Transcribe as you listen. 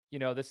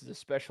This is a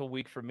special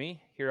week for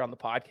me here on the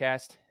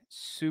podcast.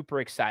 Super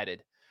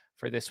excited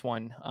for this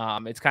one.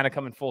 It's kind of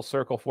coming full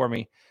circle for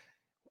me.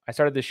 I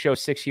started this show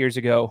 6 years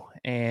ago,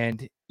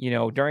 and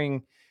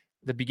during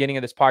the beginning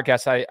of this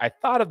podcast, I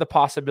thought of the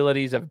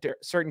possibilities of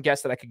certain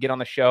guests that I could get on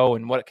the show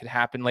and what could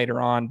happen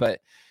later on.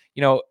 But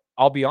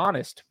I'll be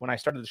honest, when I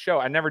started the show,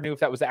 I never knew if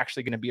that was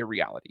actually going to be a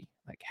reality.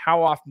 Like,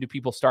 how often do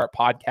people start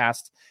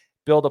podcasts,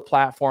 build a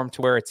platform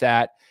to where it's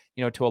at,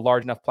 to a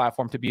large enough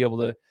platform to be able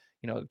to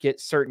get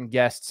certain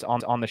guests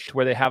on the show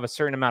where they have a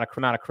certain amount of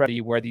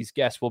credit where these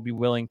guests will be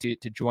willing to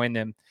join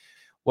them.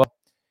 Well,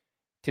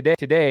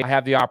 today I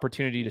have the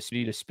opportunity to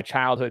speak to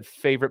childhood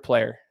favorite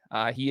player.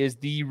 He is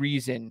the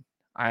reason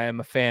I am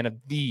a fan of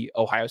the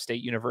Ohio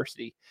State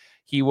University.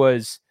 He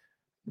was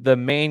the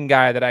main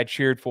guy that I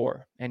cheered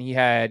for, and he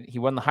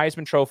won the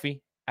Heisman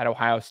Trophy at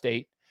Ohio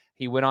State.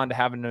 He went on to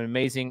have an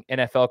amazing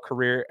NFL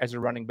career as a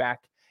running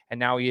back, and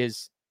now he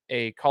is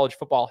a college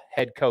football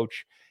head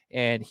coach,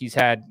 and he's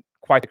had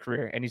quite the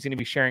career, and he's going to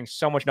be sharing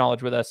so much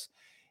knowledge with us.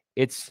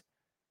 It's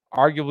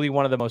arguably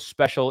one of the most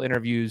special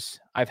interviews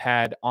I've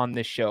had on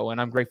this show,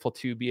 and I'm grateful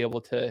to be able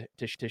to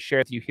share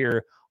with you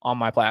here on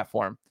my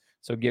platform.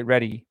 So get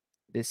ready.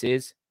 This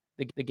is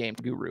the Game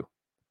Guru.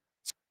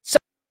 So,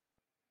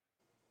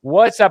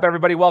 what's up,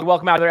 everybody?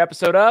 Welcome to another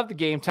episode of the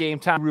Game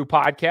Time Guru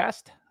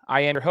podcast.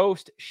 I am your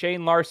host,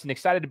 Shane Larson.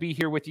 Excited to be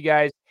here with you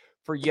guys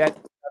for yet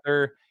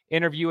another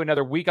interview,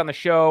 another week on the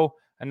show.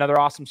 Another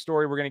awesome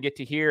story we're going to get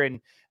to hear. And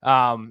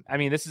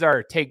this is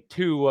our take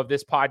 2 of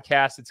this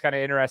podcast. It's kind of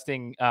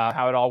interesting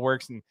how it all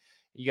works. And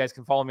you guys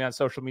can follow me on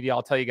social media.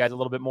 I'll tell you guys a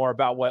little bit more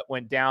about what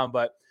went down.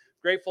 But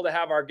grateful to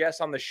have our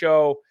guests on the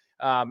show.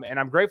 And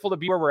I'm grateful to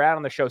be where we're at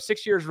on the show.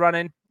 6 years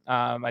running.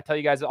 I tell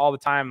you guys all the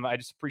time, I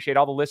just appreciate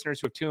all the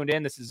listeners who have tuned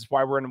in. This is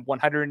why we're in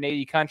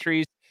 180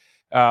 countries.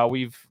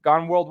 We've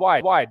gone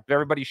worldwide.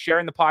 Everybody's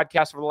sharing the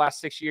podcast over the last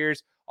 6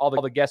 years. All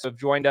the guests have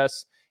joined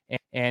us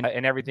and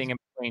everything in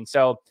between.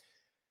 So,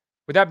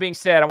 with that being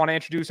said, I want to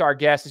introduce our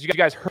guest. As you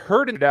guys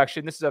heard in the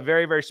introduction, this is a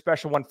very, very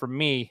special one for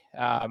me.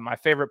 My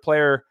favorite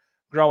player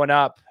growing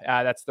up.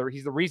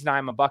 He's the reason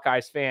I'm a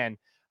Buckeyes fan.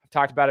 I've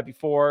talked about it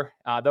before.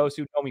 Those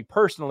who know me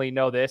personally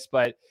know this,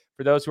 but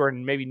for those who are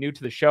maybe new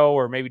to the show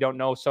or maybe don't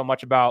know so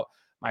much about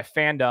my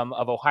fandom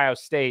of Ohio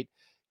State,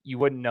 you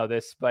wouldn't know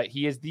this. But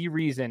he is the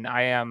reason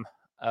I am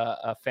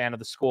a fan of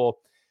the school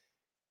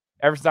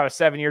ever since I was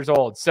 7 years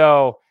old.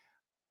 So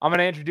I'm going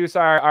to introduce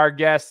our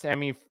guest.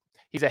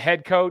 He's a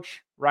head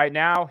coach. Right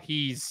now,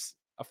 he's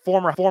a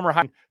former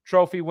Heisman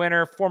Trophy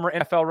winner, former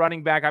NFL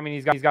running back.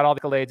 He's got all the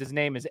accolades. His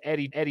name is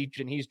Eddie,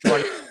 and he's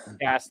joining the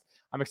podcast.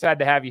 I'm excited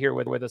to have you here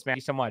with us, man. Thank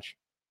you so much.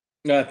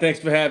 Thanks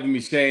for having me,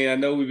 Shane. I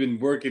know we've been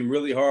working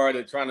really hard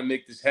at trying to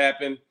make this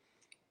happen.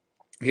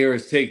 Here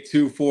is take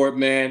 2 for it,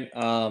 man.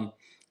 I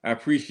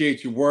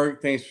appreciate your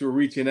work. Thanks for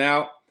reaching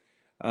out.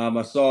 I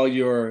saw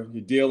your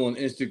deal on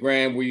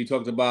Instagram where you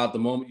talked about the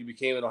moment you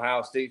became an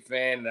Ohio State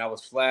fan, and I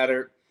was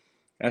flattered.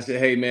 I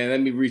said, hey, man,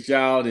 let me reach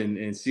out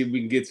and see if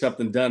we can get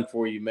something done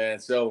for you, man.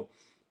 So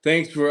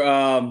thanks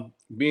for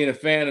being a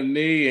fan of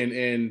me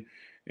and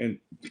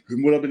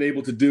what I've been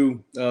able to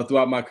do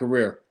throughout my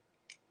career.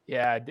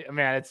 Yeah,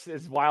 man,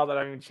 it's wild that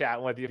I'm even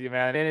chatting with you,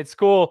 man. And it's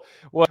cool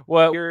what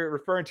you're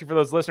referring to for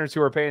those listeners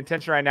who are paying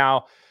attention right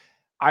now.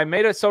 I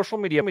made a social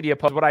media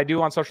post. What I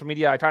do on social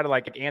media, I try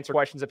to answer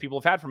questions that people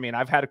have had for me. And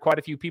I've had quite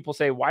a few people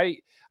say, why?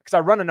 Because I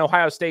run an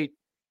Ohio State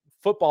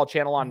football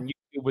channel on YouTube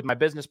with my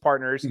business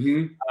partners.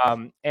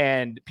 Mm-hmm.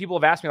 And people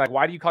have asked me,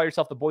 why do you call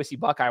yourself the Boise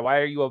Buckeye? Why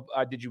are you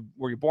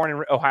were you born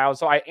in Ohio?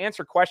 So I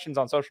answer questions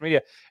on social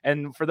media.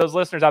 And for those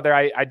listeners out there,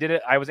 I did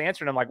it. I was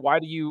answering them why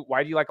do you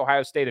like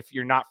Ohio State if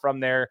you're not from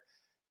there?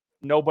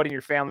 Nobody in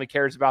your family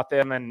cares about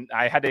them. And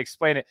I had to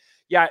explain it.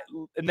 Yeah.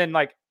 And then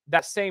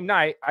that same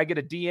night I get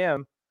a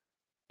DM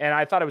and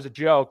I thought it was a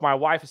joke. My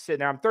wife is sitting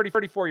there. I'm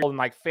 34 years old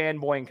and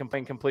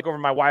fanboying complete over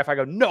my wife. I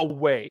go, no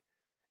way.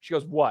 She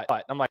goes, what?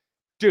 I'm like,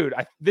 dude,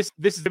 this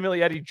is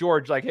Amelia Eddie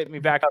George hitting me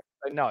back up.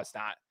 Like, no, it's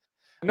not.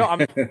 No, I'm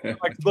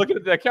looking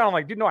at the account. I'm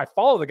like, dude, no, I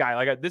follow the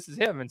guy. This is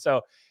him. And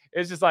so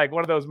it's just one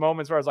of those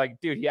moments where I was like,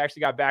 dude, he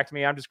actually got back to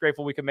me. I'm just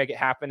grateful we could make it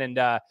happen and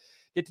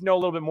get to know a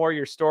little bit more of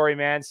your story,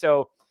 man.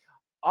 So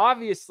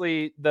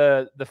obviously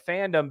the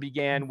fandom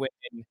began when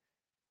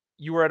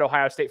you were at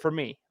Ohio State for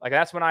me.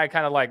 That's when I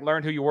kind of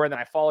learned who you were. And then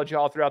I followed you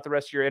all throughout the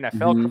rest of your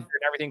NFL career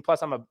and everything.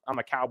 Plus I'm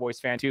a Cowboys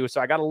fan too.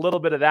 So I got a little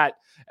bit of that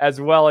as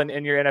well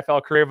in your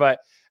NFL career, but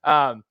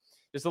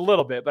just a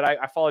little bit, but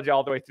I followed you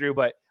all the way through.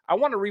 But I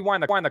want to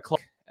rewind the clock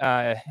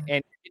and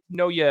get to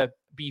know you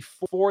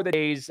before the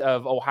days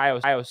of Ohio,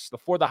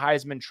 before the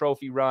Heisman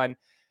Trophy run.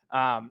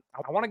 I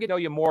want to get to know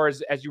you more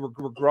as you were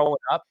growing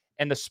up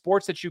and the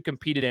sports that you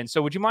competed in.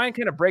 So would you mind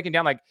kind of breaking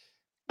down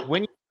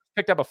when you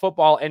picked up a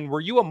football, and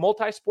were you a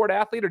multi-sport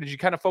athlete or did you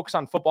kind of focus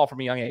on football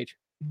from a young age?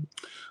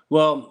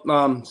 Well,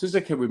 since I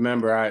can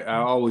remember,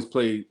 I always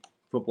played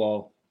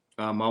football.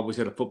 I always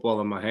had a football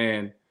in my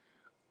hand.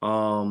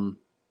 Growing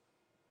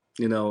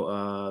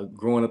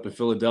up in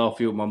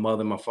Philadelphia with my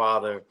mother and my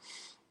father,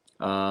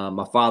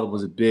 my father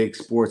was a big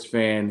sports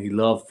fan. He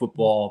loved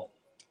football.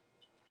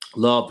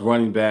 loved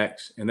running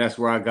backs, and that's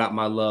where I got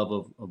my love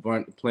of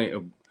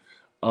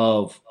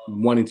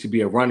wanting to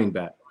be a running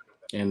back.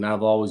 And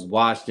I've always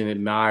watched and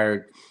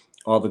admired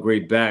all the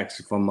great backs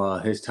from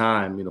his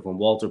time, from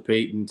Walter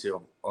Payton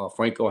to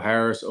Franco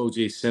Harris,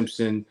 O.J.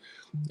 Simpson,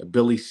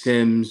 Billy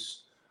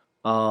Sims,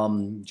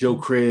 Joe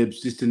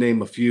Cribbs, just to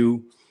name a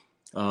few,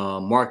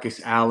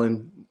 Marcus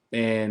Allen.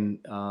 And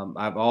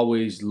I've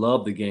always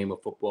loved the game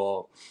of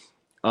football.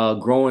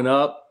 Growing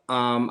up,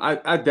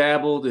 I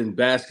dabbled in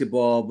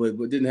basketball, but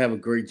didn't have a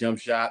great jump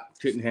shot.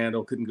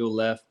 Couldn't go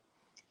left.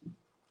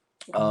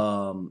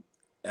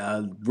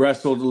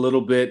 Wrestled a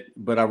little bit,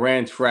 but I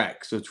ran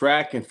track. So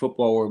track and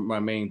football were my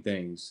main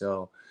things.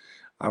 So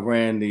I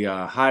ran the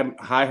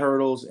high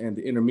hurdles and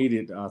the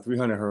intermediate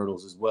 300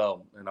 hurdles as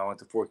well. And I went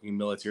to Fort King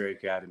Military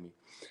Academy.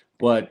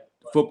 But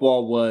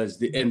football was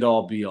the end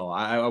all be all.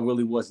 I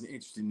really wasn't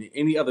interested in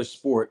any other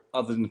sport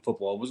other than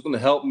football. It was going to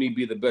help me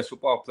be the best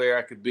football player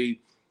I could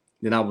be.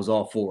 Then I was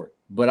all for it.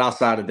 But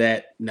outside of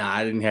that,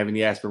 I didn't have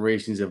any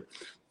aspirations of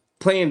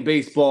playing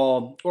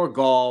baseball or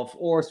golf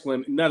or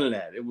swimming. None of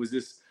that. It was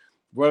just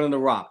running the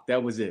rock.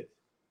 That was it.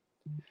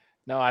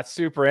 No, that's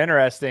super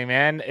interesting,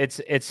 man.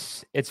 It's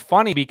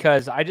funny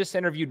because I just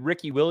interviewed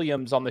Ricky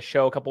Williams on the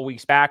show a couple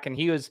weeks back, and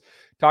he was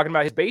talking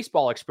about his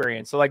baseball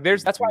experience. So like,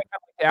 that's why I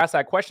kind of like to ask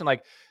that question.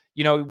 Like,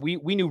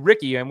 we knew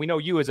Ricky, and we know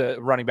you as a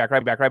running back,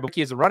 right? But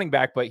Ricky is a running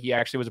back, but he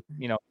actually was,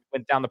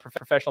 went down the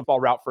professional ball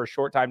route for a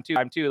short time too.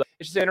 Like,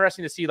 it's just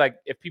interesting to see, like,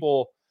 if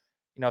people,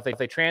 if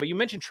they train. But you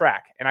mentioned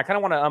track, and I kind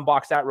of want to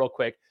unbox that real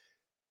quick.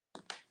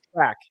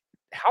 Track.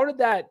 How did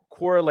that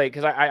correlate?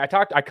 Because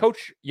I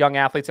coach young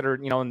athletes that are,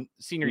 in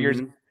senior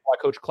years. I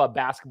coach club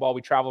basketball.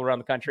 We travel around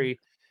the country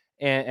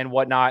and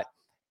whatnot.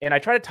 And I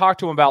try to talk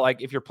to them about,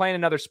 like, if you're playing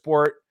another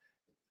sport,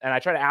 and I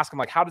try to ask them,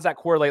 like, how does that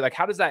correlate? Like,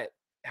 how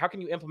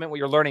can you implement what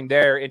you're learning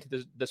there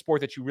into the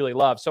sport that you really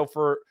love? So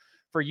for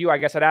you, I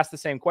guess I'd ask the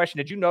same question.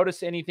 Did you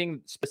notice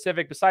anything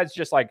specific besides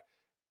just like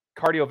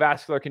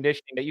cardiovascular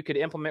conditioning that you could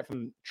implement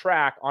from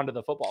track onto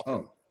the football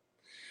field? Oh,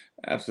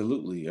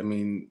 absolutely. I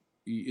mean,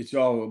 it's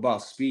all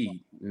about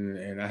speed,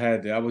 and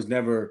I was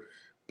never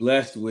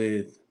blessed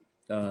with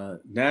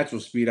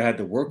natural speed. I had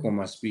to work on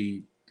my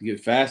speed to get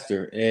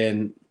faster,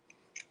 and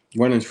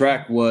running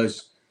track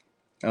was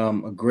a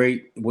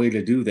great way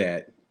to do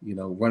that.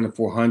 Running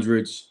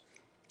 400s,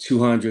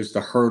 200s,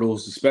 the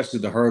hurdles, especially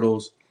the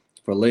hurdles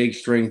for leg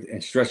strength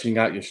and stretching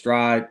out your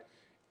stride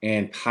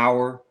and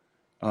power.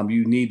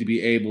 You need to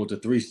be able to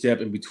 3-step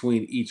in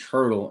between each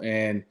hurdle,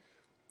 and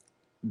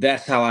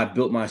that's how I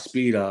built my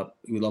speed up,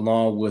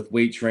 along with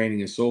weight training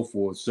and so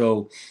forth.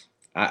 So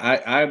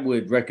I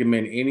would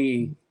recommend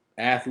any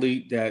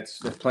athlete that's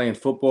playing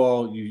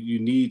football, you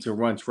need to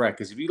run track,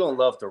 because if you don't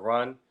love to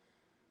run,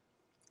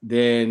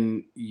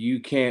 then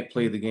you can't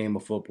play the game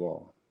of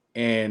football.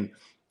 And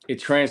it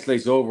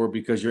translates over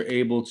because you're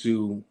able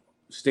to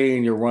stay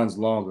in your runs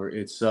longer.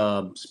 It's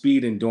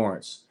speed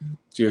endurance.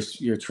 So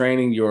you're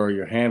training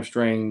your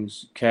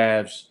hamstrings,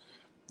 calves,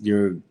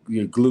 your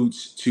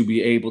glutes to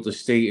be able to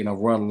stay in a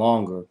run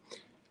longer,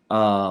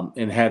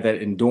 and have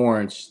that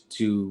endurance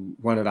to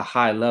run at a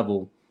high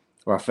level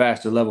or a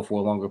faster level for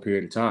a longer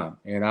period of time.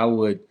 And I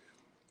would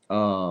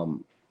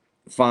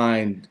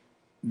find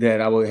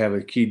that I would have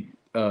a key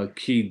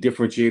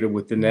differentiator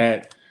within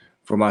that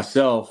for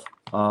myself.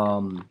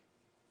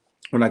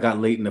 When I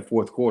got late in the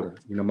fourth quarter,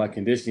 my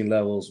conditioning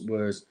levels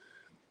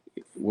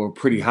were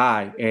pretty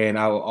high, and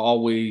I would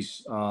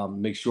always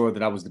make sure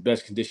that I was the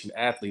best conditioned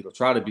athlete, or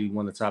try to be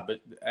one of the top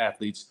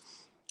athletes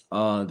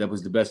that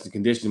was the best in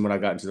conditioning when I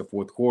got into the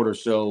fourth quarter.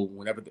 So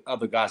whenever the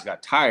other guys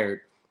got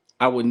tired,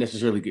 I wouldn't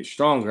necessarily get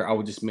stronger. I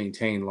would just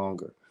maintain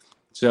longer.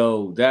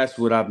 So that's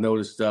what I've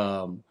noticed,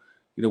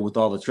 with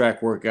all the track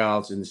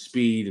workouts and the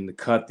speed and the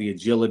cut, the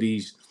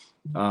agilities,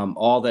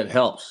 all that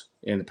helps.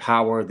 And the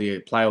power, the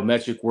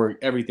plyometric work,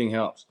 everything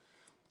helps.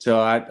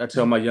 So I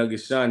tell my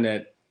youngest son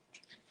that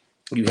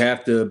you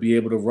have to be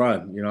able to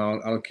run.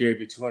 I don't care if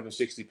you're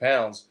 260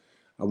 pounds.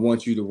 I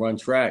want you to run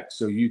track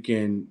so you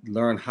can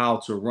learn how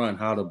to run,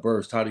 how to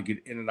burst, how to get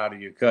in and out of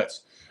your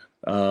cuts,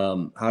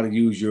 how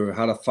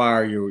to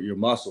fire your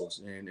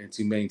muscles and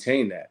to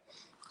maintain that.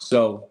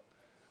 So,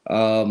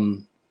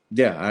 that's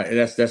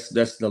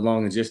the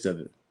long and gist of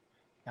it.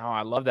 Oh,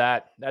 I love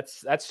that.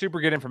 That's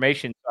super good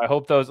information. I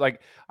hope those,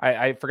 like,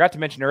 I forgot to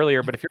mention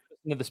earlier, but if you're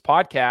listening to this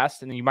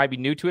podcast and you might be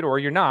new to it or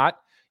you're not,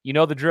 you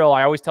know the drill.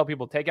 I always tell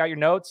people, take out your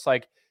notes.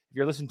 Like, if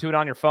you're listening to it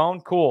on your phone,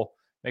 cool.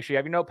 Make sure you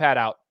have your notepad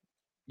out.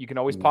 You can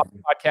always pause the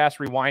podcast,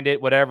 rewind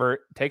it,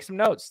 whatever. Take some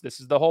notes. This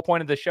is the whole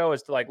point of the show,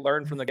 is to, like,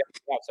 learn from the guys.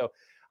 So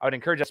I would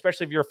encourage,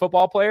 especially if you're a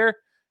football player,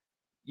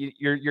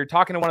 you're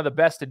talking to one of the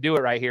best to do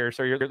it right here.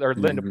 So you're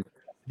to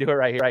do it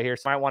right here.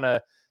 So I might want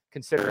to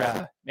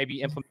consider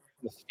maybe implementing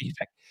the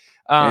feedback.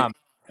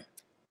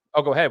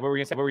 Go ahead. What were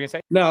you gonna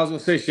say? No, I was gonna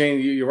say, Shane,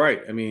 you're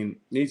right. I mean,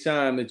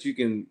 anytime that you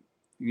can,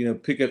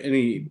 pick up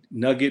any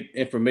nugget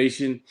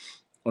information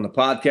on the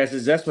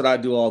podcasts, that's what I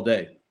do all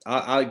day.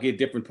 I get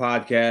different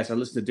podcasts. I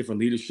listen to different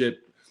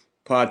leadership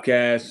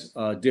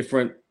podcasts,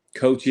 different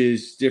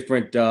coaches,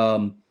 different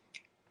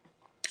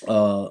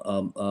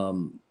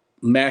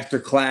master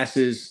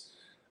classes,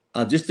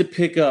 just to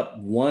pick up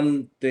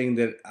one thing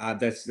that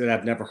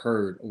I've never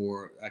heard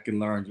or I can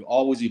learn. You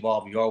always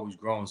evolve, you're always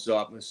growing. So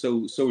I'm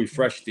so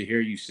refreshed to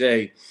hear you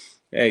say,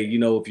 hey,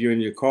 if you're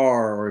in your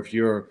car or if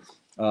you're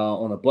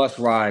on a bus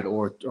ride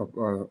or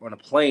on a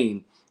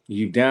plane,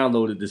 you've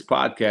downloaded this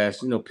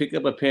podcast, pick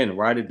up a pen,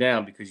 write it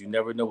down, because you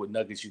never know what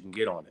nuggets you can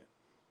get on it.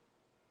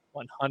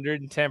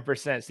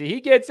 110%. See,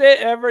 he gets it.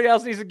 Everybody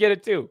else needs to get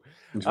it too.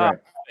 That's right.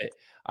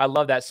 I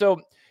love that.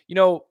 So,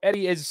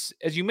 Eddie, as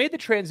you made the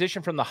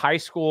transition from the high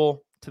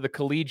school to the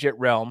collegiate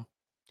realm,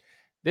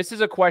 this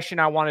is a question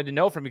I wanted to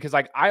know from you, because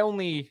I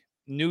only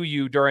knew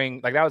you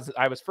during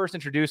I was first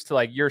introduced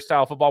to your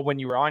style of football when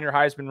you were on your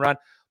Heisman run,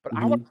 but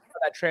I want to know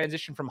that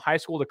transition from high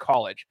school to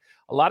college.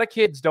 A lot of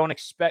kids don't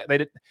expect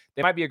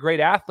they might be a great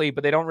athlete,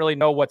 but they don't really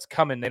know what's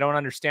coming. They don't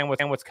understand what's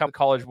coming in the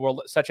college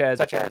world, such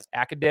as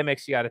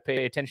academics. You got to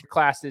pay attention to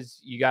classes.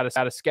 You got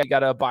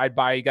to abide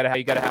by. You got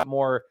to have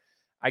more,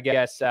 I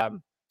guess,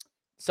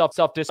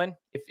 self discipline,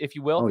 if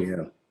you will. Oh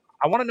yeah.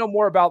 I want to know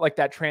more about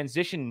that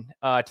transition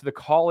to the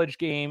college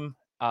game.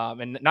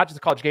 And not just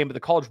the college game, but the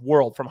college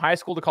world, from high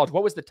school to college.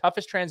 What was the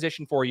toughest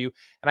transition for you?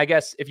 And I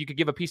guess if you could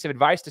give a piece of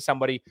advice to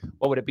somebody,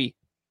 what would it be?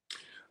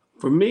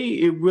 For me,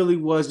 it really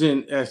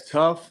wasn't as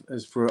tough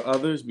as for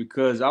others,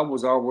 because I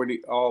was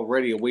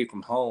already away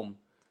from home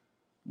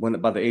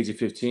by the age of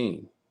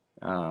 15.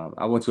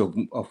 I went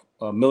to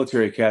a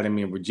military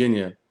academy in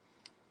Virginia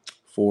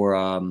for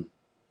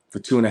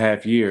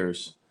 2.5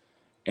 years,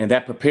 and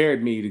that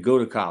prepared me to go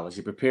to college.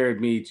 It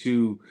prepared me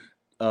to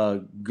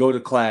go to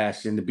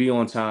class and to be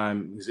on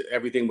time.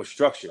 Everything was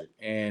structured,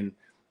 and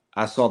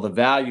I saw the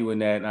value in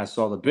that, and I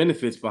saw the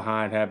benefits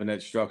behind having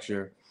that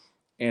structure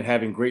and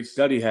having great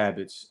study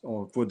habits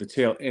for the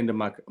tail end of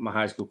my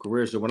high school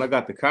career. So when I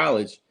got to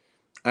college,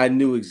 I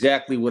knew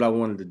exactly what I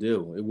wanted to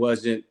do. It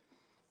wasn't,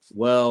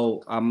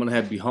 well, I'm going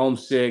to be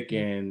homesick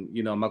and,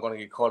 am I going to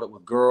get caught up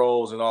with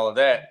girls and all of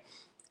that?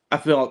 I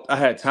felt I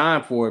had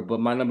time for it, but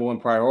my number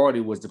one priority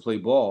was to play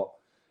ball.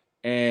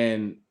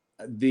 And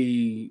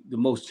the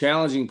most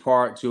challenging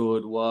part to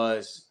it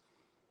was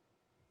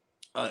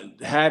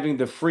having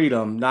the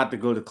freedom not to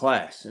go to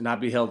class and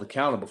not be held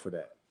accountable for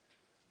that.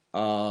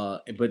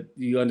 But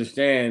you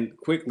understand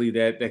quickly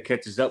that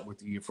catches up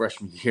with you your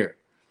freshman year.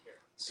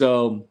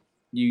 So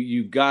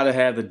you've got to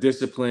have the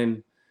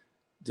discipline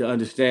to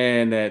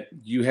understand that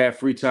you have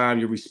free time.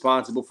 You're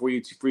responsible for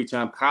your free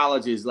time.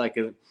 College is like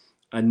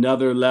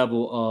another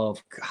level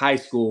of high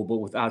school, but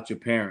without your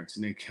parents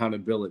and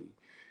accountability.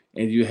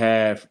 And you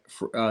have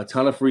a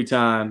ton of free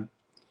time.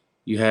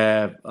 You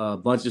have a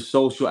bunch of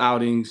social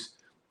outings.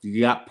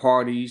 You got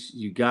parties.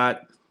 You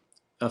got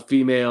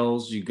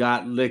females, you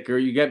got liquor,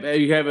 you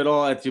have it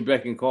all at your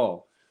beck and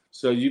call.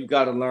 So you've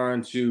got to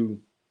learn to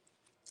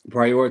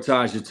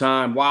prioritize your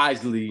time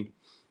wisely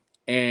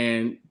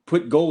and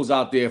put goals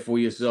out there for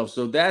yourself.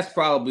 So that's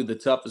probably the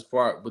toughest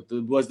part. But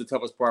the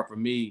toughest part for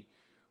me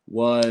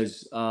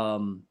was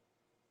not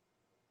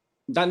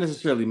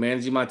necessarily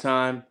managing my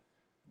time,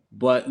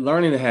 but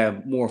learning to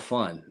have more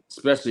fun,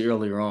 especially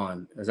earlier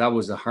on. As I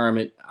was a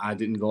hermit, I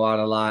didn't go out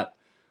a lot.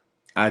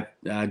 I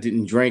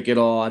didn't drink at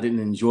all. I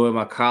didn't enjoy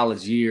my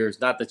college years.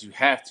 Not that you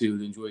have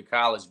to enjoy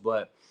college,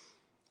 but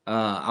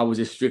I was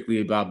just strictly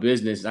about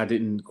business. I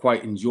didn't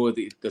quite enjoy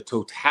the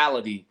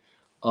totality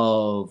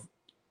of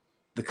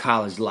the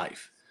college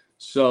life.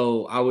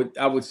 So I would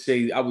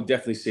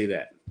definitely say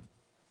that.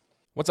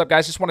 What's up,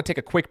 guys? Just want to take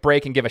a quick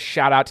break and give a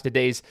shout out to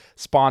today's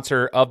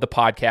sponsor of the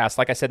podcast.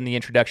 Like I said in the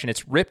introduction,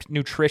 it's Ripped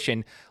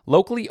Nutrition,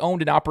 locally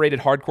owned and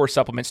operated hardcore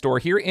supplement store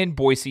here in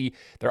Boise.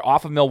 They're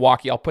off of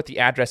Milwaukee. I'll put the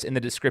address in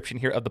the description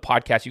here of the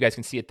podcast. You guys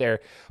can see it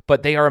there.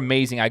 But they are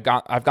amazing. I've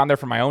gone there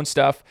for my own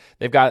stuff.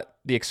 They've got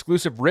the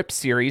exclusive Ripped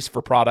series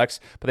for products,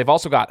 but they've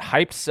also got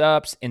Hyped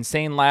Sups,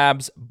 Insane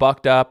Labs,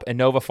 Bucked Up,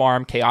 Innova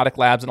Farm, Chaotic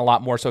Labs, and a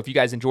lot more. So if you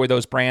guys enjoy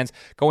those brands,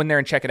 go in there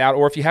and check it out.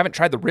 Or if you haven't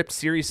tried the Ripped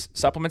series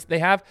supplements they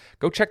have,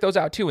 go check those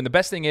out too. And the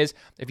best thing is,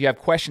 if you have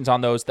questions on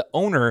those, the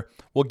owner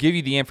will give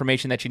you the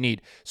information that you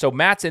need. So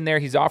Matt's in there.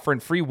 He's offering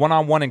free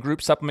one-on-one and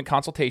group supplement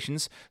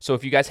consultations. So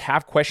if you guys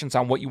have questions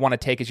on what you want to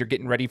take as you're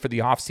getting ready for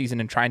the off season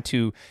and trying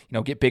to,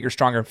 get bigger,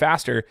 stronger, and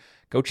faster,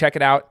 go check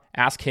it out.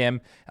 Ask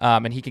him,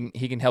 and he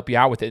can help you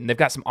out with it. And they've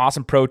got some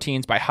awesome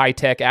proteins by High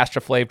Tech,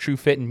 AstraFlav,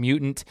 TrueFit, and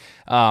Mutant.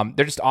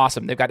 They're just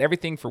awesome. They've got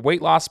everything for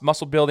weight loss,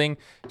 muscle building,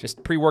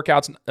 just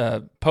pre-workouts,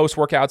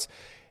 post-workouts.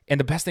 And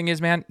the best thing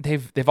is, man,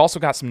 they've also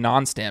got some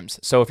non-stims.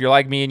 So if you're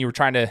like me and you were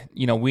trying to,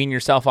 wean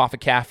yourself off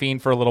of caffeine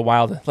for a little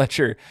while to let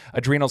your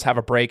adrenals have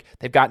a break,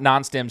 they've got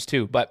non-stims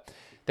too. But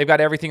they've got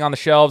everything on the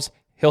shelves.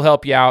 He'll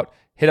help you out.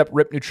 Hit up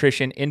Rip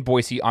Nutrition in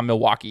Boise on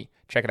Milwaukee.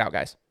 Check it out,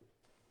 guys.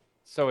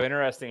 So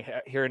interesting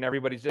hearing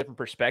everybody's different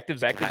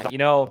perspectives. Here's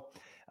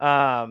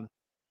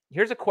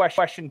a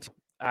question.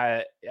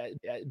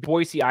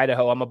 Boise,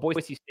 Idaho. I'm a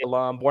Boise State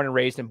alum, born and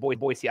raised in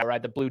Boise. I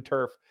ride the blue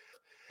turf.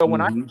 So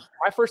when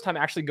my first time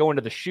actually going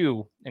to the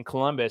shoe in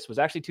Columbus was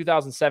actually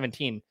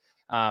 2017.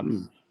 I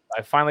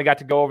finally got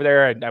to go over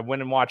there, and I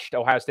went and watched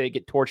Ohio State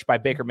get torched by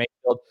Baker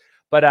Mayfield.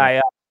 But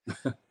I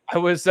it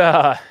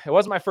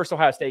wasn't my first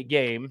Ohio State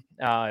game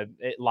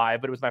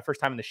live, but it was my first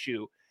time in the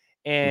shoe.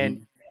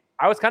 And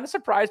I was kind of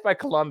surprised by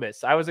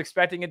Columbus. I was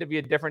expecting it to be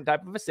a different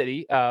type of a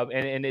city.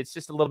 And it's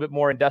just a little bit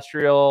more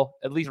industrial,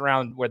 at least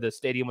around where the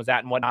stadium was at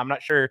and whatnot. I'm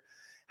not sure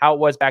how it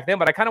was back then,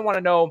 but I kind of want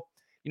to know,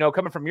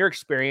 coming from your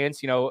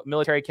experience,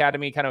 military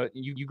academy, kind of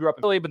you grew up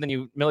in Philly, but then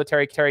you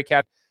military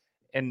academy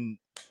and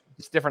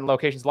just different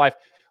locations of life.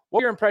 What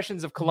were your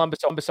impressions of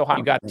Columbus, Ohio,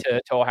 you got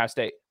to Ohio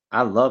State?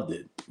 I loved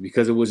it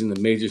because it was in the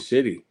major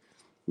city.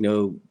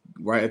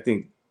 Right? I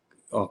think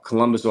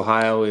Columbus,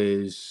 Ohio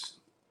is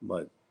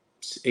what,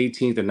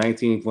 18th or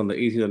 19th, one of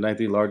the 18th or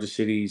 19th largest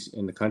cities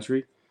in the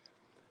country.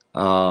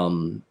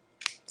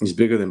 It's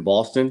bigger than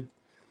Boston.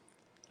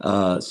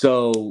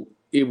 So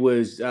it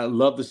was, I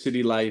love the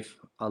city life.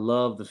 I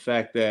love the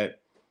fact that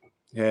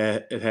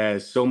it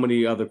has so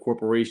many other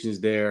corporations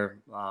there,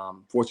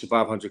 Fortune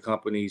 500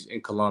 companies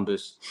in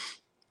Columbus.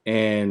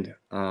 And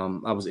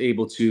I was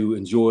able to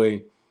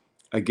enjoy,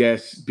 I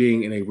guess,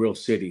 being in a real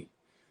city.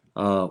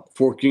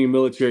 Fort Union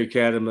Military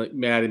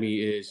Academy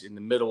is in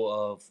the middle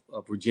of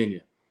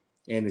Virginia,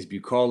 and it's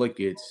bucolic.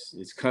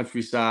 It's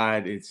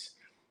countryside. It's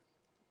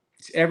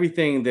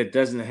everything that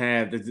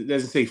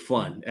doesn't say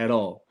fun at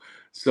all.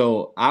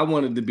 So I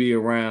wanted to be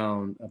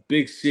around a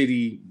big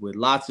city with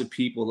lots of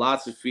people,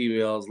 lots of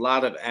females, a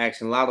lot of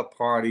action, a lot of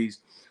parties,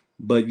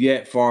 but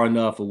yet far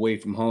enough away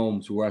from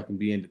home to where I can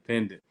be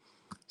independent.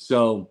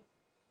 So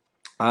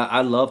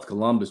I loved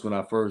Columbus when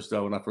I first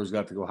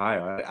got to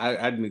Ohio.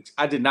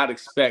 I did not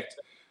expect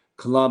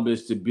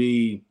Columbus to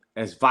be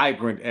as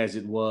vibrant as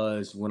it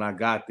was when I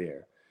got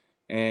there,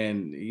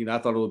 and I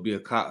thought it would be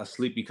a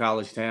sleepy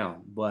college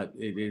town, but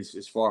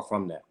it's far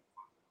from that.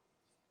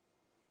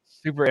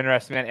 Super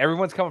interesting, man.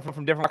 Everyone's coming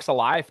from different walks of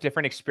life,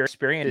 different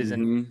experiences,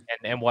 and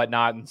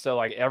whatnot, and so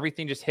like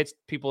everything just hits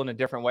people in a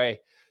different way.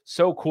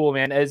 So cool,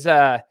 man. As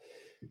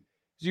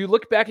you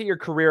look back at your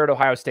career at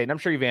Ohio State, and I'm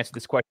sure you've answered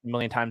this question a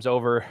million times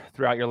over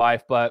throughout your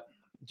life, but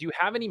do you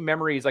have any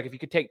memories? Like, if you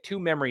could take two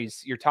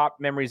memories, your top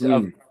memories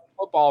of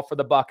football for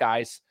the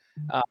Buckeyes,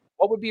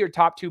 what would be your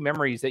top two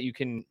memories that you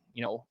can,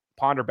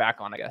 ponder back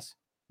on, I guess?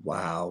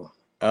 Wow.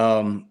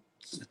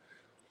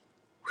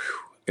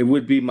 It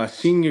would be my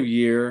senior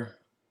year.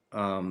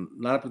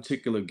 Not a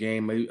particular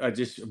game. I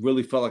just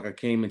really felt like I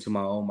came into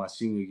my own my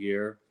senior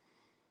year.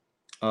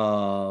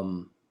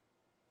 And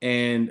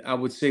I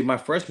would say my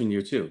freshman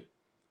year too.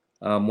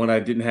 When I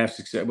didn't have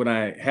success, when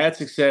I had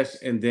success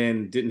and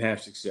then didn't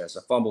have success.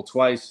 I fumbled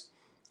twice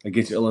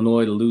against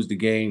Illinois to lose the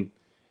game,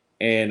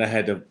 and I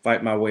had to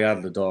fight my way out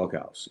of the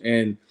doghouse.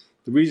 And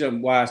the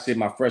reason why I say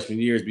my freshman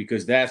year is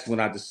because that's when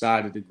I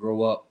decided to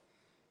grow up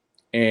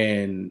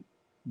and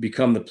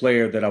become the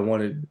player that I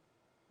wanted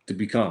to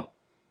become.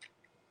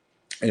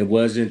 It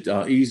wasn't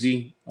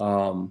easy.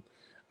 I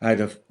had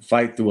to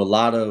fight through a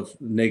lot of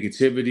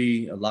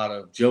negativity, a lot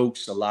of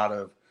jokes, a lot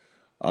of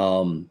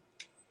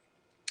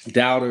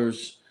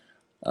doubters,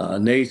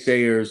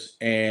 naysayers,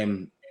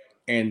 and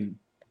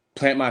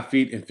plant my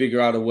feet and figure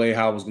out a way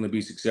how I was going to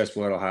be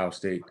successful at Ohio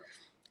State.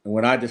 And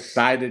when I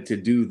decided to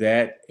do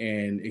that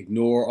and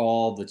ignore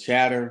all the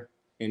chatter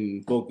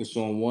and focus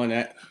on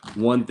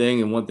one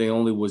thing and one thing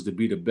only, was to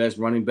be the best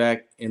running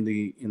back in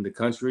the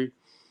country,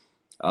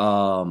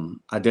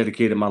 I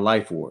dedicated my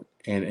life for it.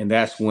 And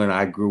that's when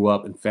I grew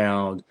up and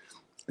found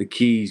the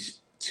keys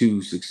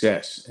to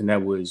success. And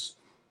that was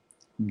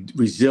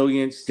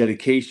resilience,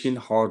 dedication,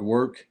 hard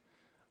work,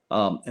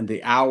 and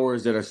the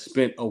hours that are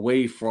spent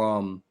away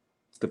from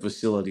the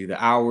facility,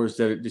 the hours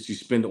that you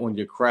spend on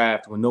your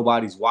craft when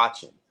nobody's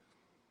watching.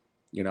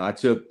 I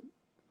took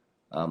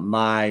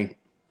my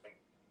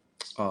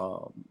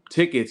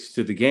tickets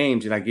to the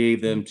games and I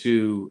gave them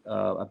to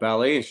a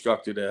ballet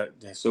instructor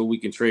so we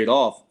can trade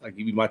off. I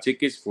give you my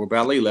tickets for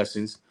ballet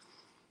lessons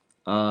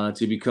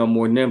to become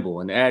more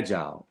nimble and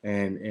agile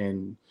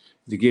and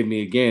to give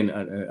me again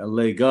a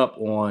leg up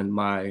on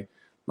my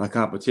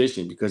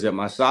competition, because at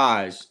my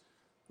size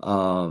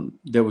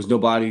there was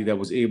nobody that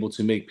was able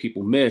to make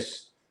people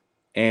miss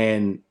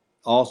and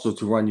also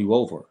to run you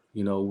over.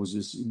 It was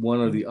just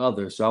one or the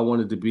other. So I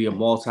wanted to be a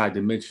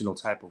multi-dimensional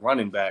type of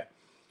running back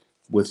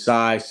with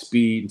size,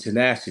 speed, and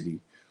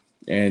tenacity.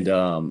 And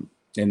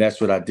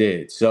that's what I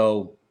did.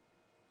 So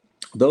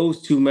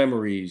those two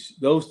memories,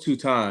 those two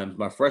times,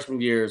 my freshman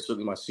year,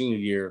 certainly my senior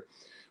year,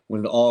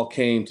 when it all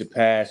came to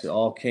pass, it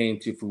all came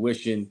to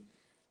fruition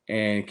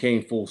and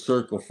came full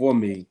circle for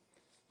me,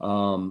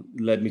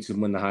 led me to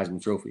win the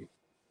Heisman Trophy.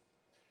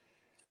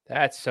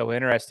 That's so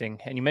interesting.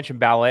 And you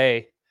mentioned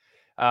ballet.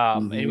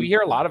 And we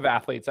hear a lot of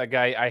athletes. Like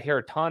I hear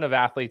a ton of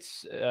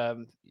athletes,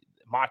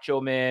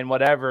 macho men,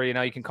 whatever,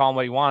 you can call them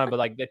what you want, but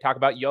like they talk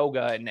about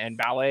yoga and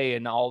ballet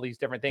and all these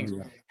different things.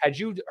 Did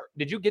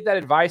you get that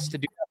advice to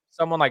do that with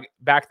someone like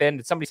back then?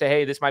 Did somebody say,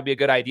 hey, this might be a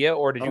good idea?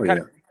 Or did you kind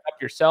of pick it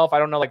up yourself? I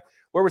don't know. Like,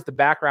 where was the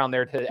background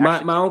there to my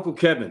uncle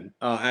Kevin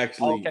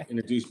actually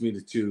introduced me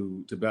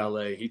to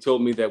ballet. He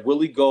told me that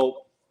Willie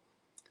Gold,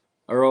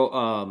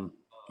 Herschel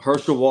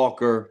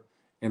Walker,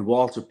 and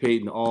Walter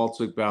Payton all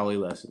took ballet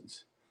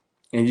lessons.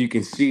 And you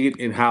can see it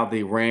in how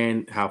they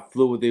ran, how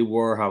fluid they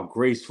were, how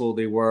graceful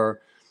they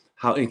were,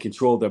 how in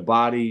control of their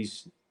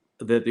bodies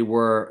that they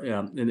were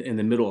in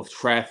the middle of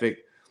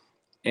traffic.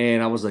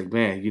 And I was like,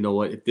 man, you know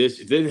what?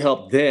 If it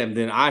helped them,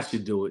 then I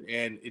should do it,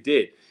 and it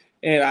did.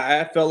 And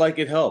I felt like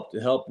it helped.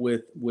 It helped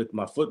with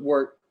my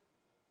footwork.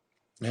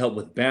 It helped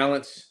with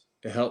balance.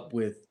 It helped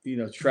with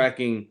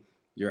tracking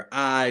your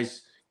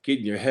eyes,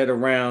 getting your head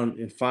around,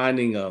 and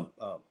finding a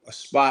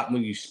spot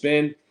when you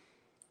spin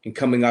and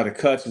coming out of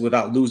cuts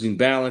without losing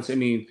balance. I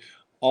mean,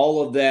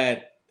 all of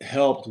that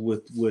helped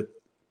with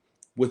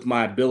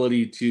my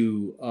ability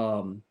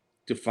to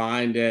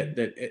find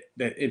that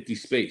empty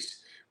space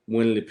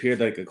when it appeared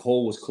like a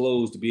hole was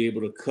closed, to be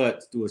able to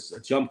cut through a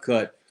jump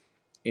cut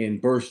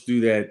and burst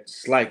through that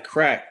slight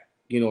crack,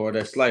 or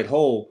that slight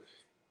hole,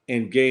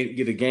 and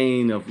get a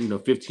gain of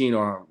 15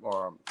 or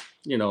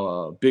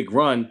a big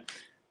run.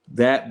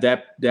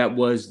 That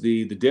was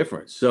the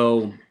difference.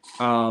 So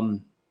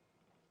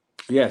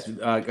yes,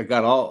 I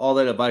got all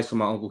that advice from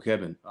my Uncle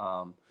Kevin,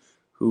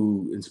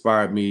 who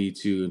inspired me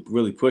to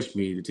really push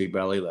me to take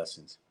ballet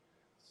lessons.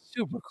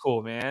 Super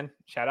cool, man.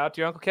 Shout out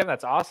to your Uncle Kevin.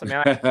 That's awesome,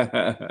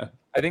 man.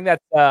 I think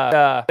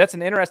that's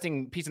an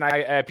interesting piece, and I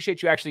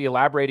appreciate you actually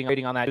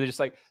elaborating on that. Just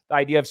like the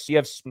idea of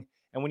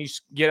and when you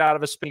get out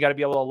of a spin, you got to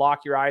be able to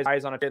lock your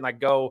eyes on it and like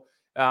go.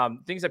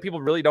 Things that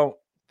people really don't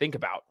think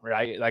about,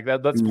 right? Like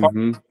that's part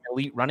of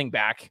elite running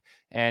back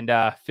and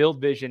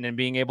field vision and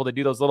being able to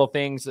do those little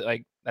things.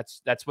 Like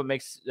that's what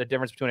makes the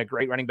difference between a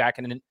great running back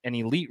and an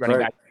elite running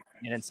back.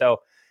 And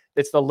so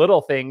it's the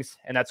little things,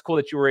 and that's cool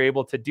that you were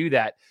able to do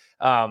that.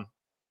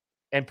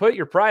 And put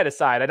your pride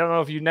aside. I don't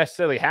know if you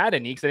necessarily had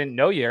any because I didn't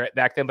know you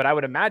back then, but I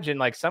would imagine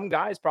like some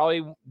guys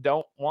probably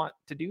don't want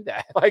to do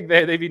that. Like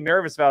they'd be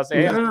nervous about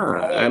saying,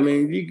 I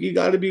mean, you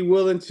got to be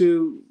willing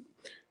to,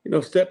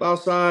 step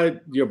outside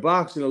your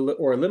box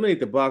or eliminate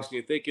the box when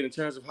you're thinking in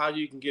terms of how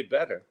you can get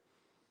better.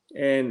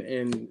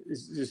 And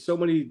there's so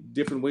many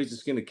different ways to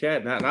skin a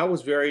cat. And I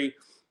was very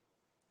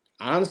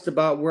honest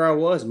about where I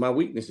was, my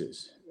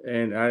weaknesses.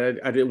 And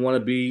I didn't want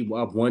to be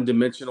a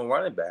one-dimensional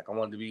running back. I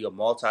wanted to be a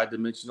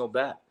multi-dimensional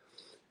back.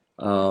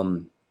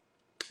 And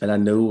I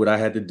knew what I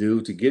had to do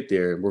to get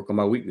there and work on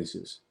my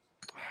weaknesses.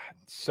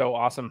 So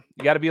awesome.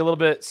 You got to be a little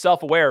bit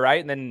self-aware,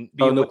 right? And then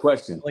be no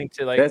question.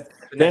 To like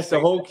that's the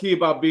whole key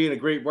about being a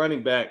great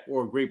running back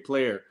or a great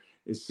player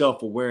is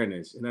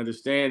self-awareness and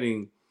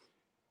understanding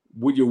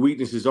what your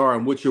weaknesses are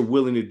and what you're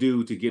willing to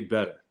do to get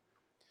better.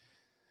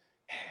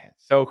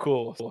 So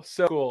cool.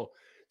 So cool.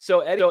 So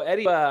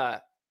Eddie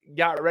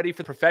got ready for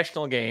the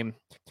professional game.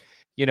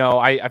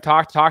 I've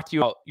talked to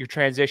you about your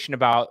transition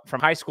about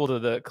from high school to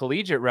the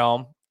collegiate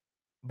realm,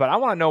 but I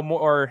want to know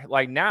more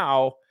like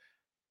now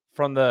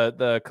from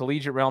the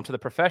collegiate realm to the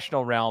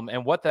professional realm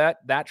and what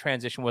that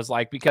transition was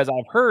like, because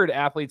I've heard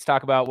athletes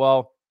talk about,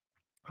 well,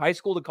 high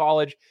school to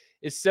college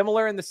is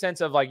similar in the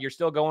sense of like you're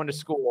still going to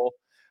school,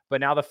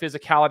 but now the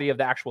physicality of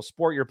the actual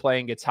sport you're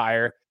playing gets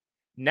higher.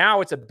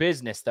 Now it's a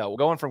business though.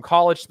 Going from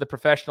college to the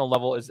professional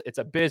level it's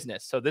a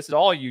business. So this is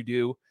all you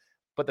do,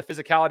 but the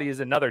physicality is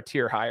another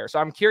tier higher. So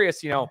I'm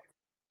curious,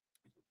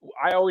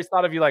 I always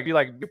thought of you like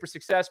super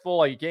successful.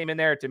 Like you came in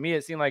there. To me,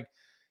 it seemed like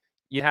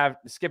you have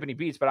skipping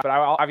beats, but I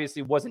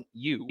obviously wasn't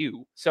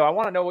you. So I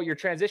want to know what your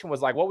transition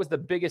was like. What was the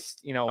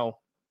biggest, the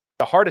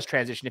hardest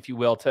transition, if you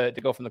will, to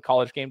go from the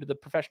college game to the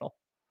professional?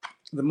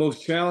 The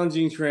most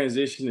challenging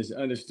transition is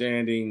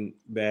understanding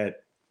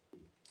that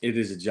it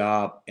is a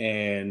job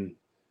and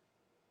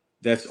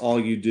that's all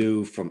you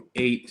do from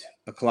 8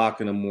 o'clock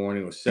in the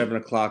morning or 7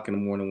 o'clock in the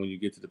morning when you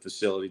get to the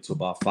facility to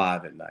about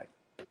 5 at night.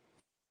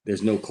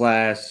 There's no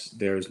class.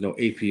 There's no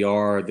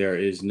APR. There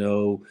is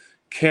no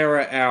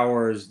Cara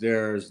hours.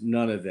 There's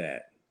none of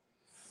that.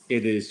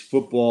 It is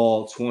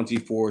football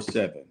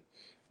 24/7.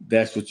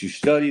 That's what you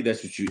study.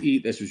 That's what you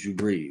eat. That's what you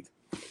breathe.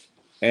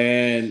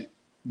 And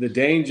the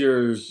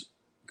dangers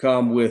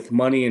come with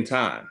money and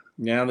time.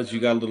 Now that you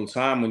got a little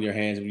time on your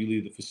hands when you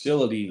leave the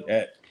facility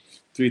at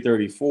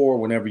 3:34,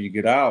 whenever you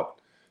get out,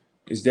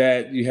 is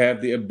that you have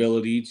the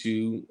ability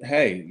to,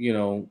 hey,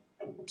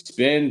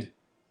 spend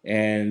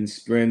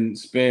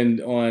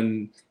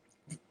on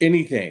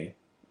anything,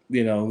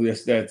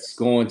 that's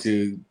going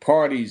to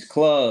parties,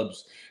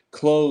 clubs,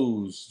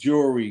 clothes,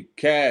 jewelry,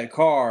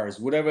 cars,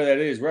 whatever that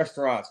is,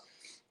 restaurants.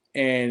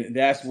 And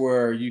that's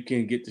where you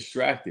can get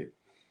distracted.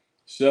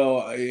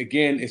 So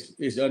again,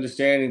 it's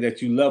understanding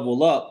that you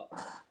level up.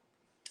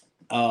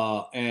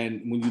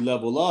 And when you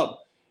level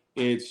up,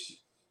 it's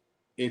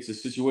a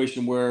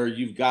situation where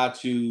you've got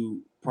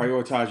to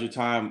prioritize your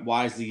time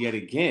wisely yet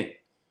again.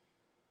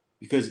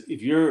 Because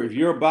if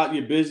you're about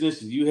your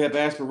business and you have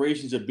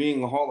aspirations of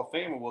being a Hall of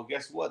Famer, well,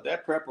 guess what?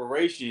 That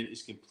preparation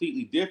is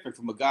completely different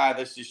from a guy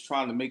that's just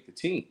trying to make the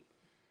team.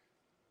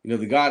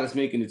 The guy that's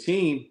making the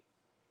team,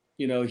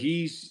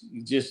 he's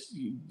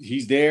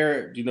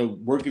there,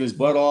 working his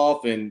butt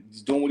off and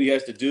he's doing what he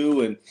has to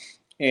do,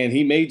 and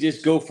he may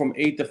just go from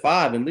 8 to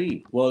 5 and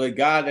leave. Well, the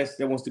guy that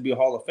wants to be a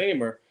Hall of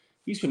Famer,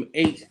 he's from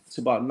 8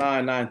 to about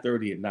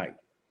 9:30 at night,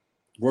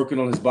 working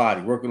on his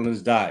body, working on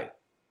his diet,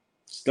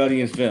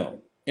 studying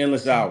film.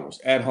 endless hours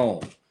at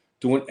home,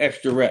 doing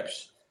extra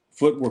reps,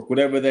 footwork,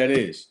 whatever that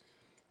is.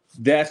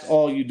 That's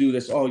all you do.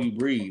 That's all you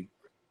breathe.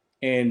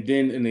 And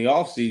then in the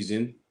off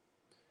season,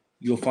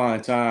 you'll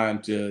find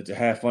time to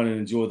have fun and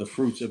enjoy the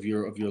fruits of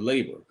your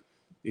labor,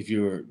 if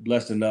you're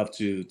blessed enough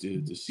to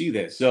see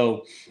that.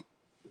 So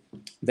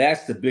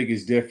that's the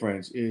biggest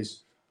difference: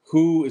 is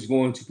who is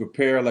going to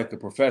prepare like a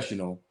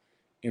professional,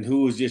 and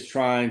who is just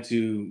trying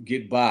to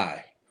get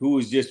by, who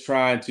is just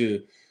trying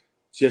to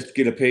just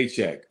get a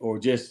paycheck or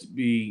just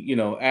be,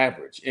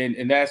 average.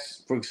 And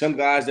that's, for some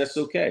guys, that's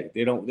okay.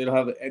 They don't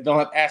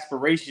have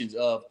aspirations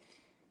of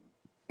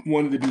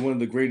wanting to be one of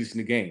the greatest in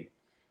the game.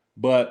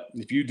 But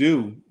if you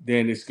do,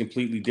 then it's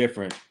completely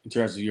different in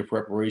terms of your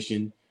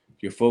preparation,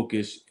 your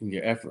focus, and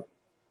your effort.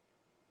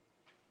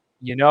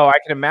 I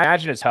can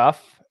imagine it's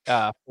tough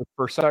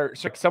for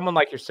someone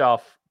like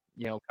yourself,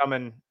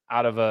 coming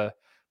out of a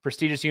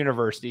prestigious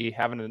university,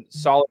 having a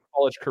solid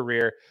college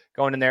career,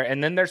 going in there.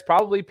 And then there's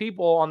probably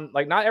people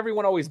not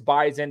everyone always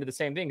buys into the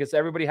same thing because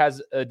everybody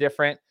has a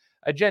different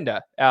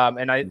agenda.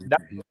 And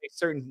that makes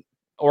certain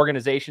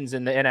organizations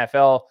in the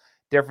NFL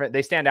different.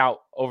 They stand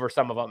out over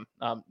some of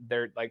them.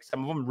 They're like,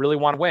 some of them really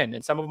want to win,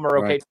 and some of them are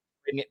okay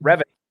to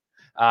revenue.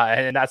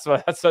 And that's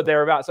what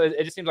they're about. So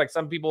it just seems like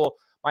some people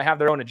might have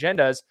their own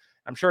agendas.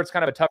 I'm sure it's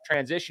kind of a tough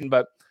transition,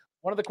 but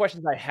one of the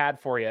questions I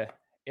had for you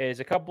is,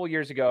 a couple of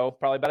years ago,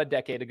 probably about a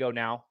decade ago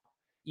now,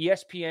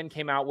 ESPN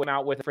came out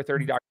with for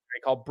 $30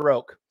 called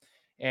Broke,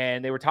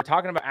 and they were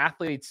talking about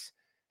athletes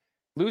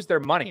lose their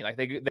money, like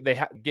they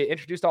get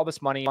introduced to all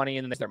this money, and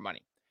then their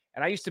money.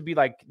 And I used to be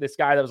like this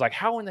guy that was like,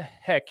 how in the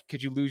heck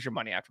could you lose your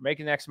money after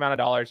making X amount of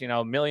dollars,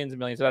 millions and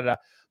millions,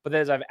 But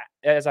then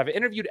as I've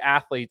interviewed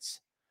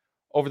athletes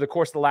over the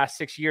course of the last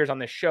 6 years on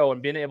this show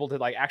and been able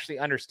to actually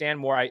understand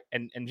more,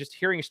 and just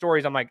hearing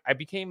stories, I'm like, I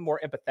became more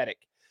empathetic,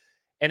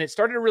 and it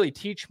started to really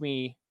teach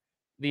me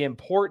the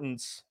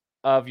importance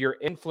of your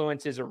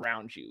influences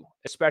around you,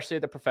 especially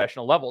at the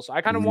professional level. So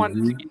I kind of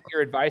wanted to get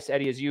your advice,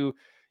 Eddie, as you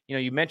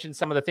mentioned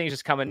some of the things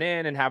just coming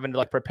in and having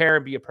to prepare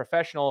and be a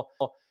professional.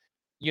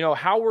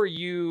 How were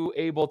you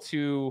able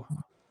to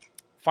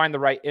find the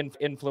right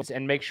influence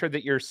and make sure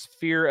that your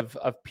sphere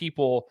of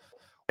people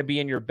be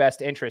in your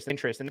best interest,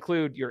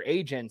 include your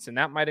agents, and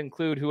that might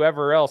include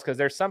whoever else, because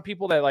there's some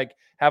people that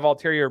have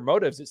ulterior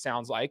motives, it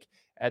sounds like,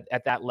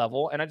 at that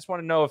level. And I just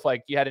want to know if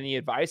you had any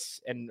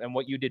advice and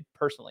what you did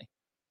personally.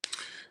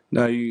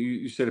 No,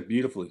 you said it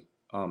beautifully,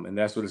 and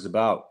that's what it's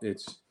about.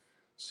 It's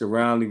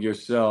surrounding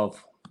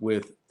yourself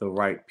with the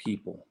right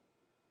people,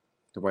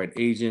 the right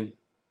agent,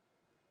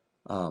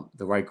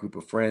 the right group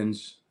of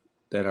friends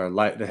that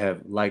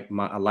have like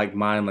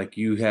mind like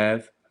you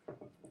have,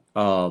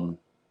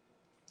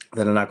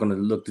 that are not going to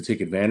look to take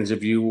advantage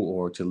of you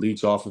or to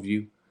leech off of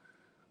you.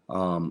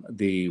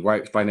 The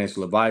right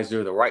financial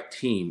advisor, the right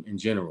team in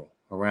general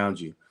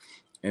around you.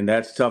 And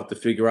that's tough to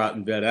figure out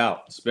and vet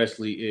out,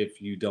 especially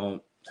if you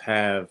don't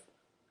have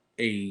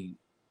an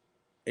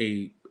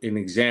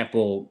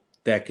example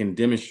that can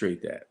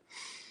demonstrate that.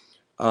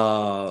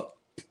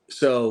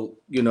 So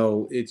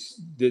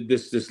it's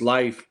this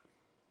life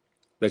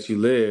that you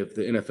live,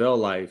 the NFL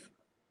life,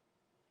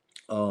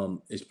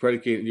 is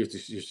predicated.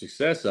 Your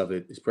success of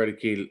it is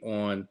predicated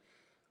on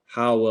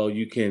how well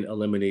you can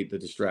eliminate the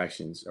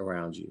distractions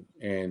around you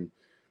and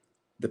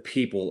the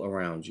people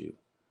around you.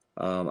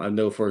 I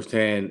know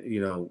firsthand,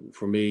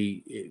 for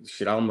me,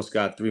 I almost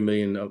got $3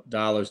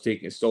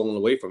 million stolen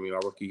away from me my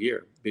rookie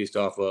year based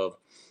off of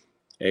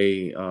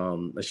a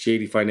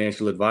shady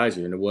financial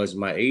advisor. And it was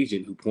my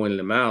agent who pointed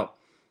him out.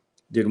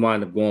 Didn't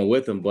wind up going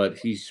with him, but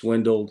he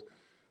swindled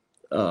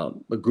a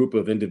group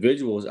of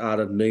individuals out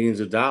of millions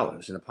of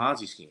dollars in a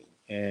Ponzi scheme.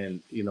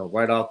 And,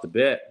 right off the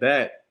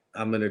bat,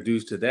 I'm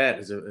introduced to that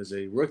as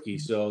a rookie.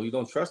 So you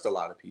don't trust a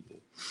lot of people.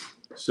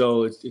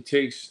 So it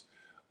takes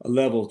a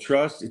level of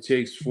trust. It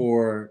takes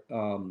for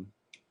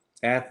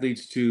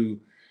athletes to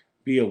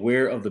be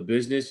aware of the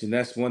business. And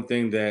that's one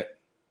thing that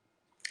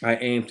I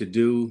aim to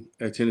do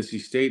at Tennessee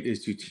State,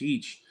 is to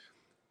teach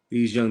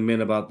these young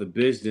men about the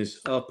business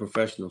of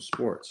professional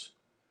sports.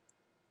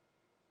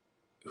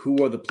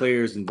 Who are the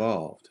players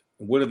involved?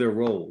 What are their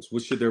roles?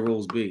 What should their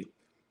roles be?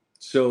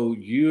 So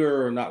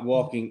you're not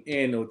walking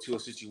into a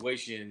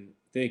situation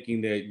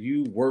thinking that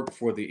you work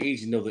for the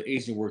agent. No, the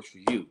agent works for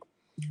you.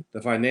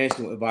 The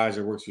financial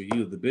advisor works for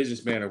you. The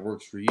business manager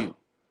works for you.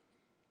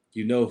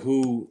 You know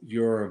who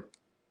your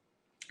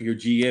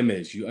GM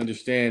is. You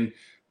understand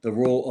the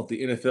role of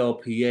the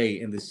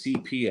NFLPA and the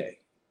CPA.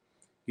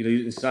 You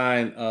didn't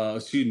sign,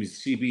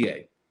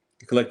 CBA,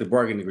 the collective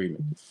bargaining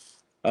agreement.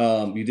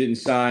 You didn't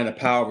sign a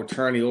power of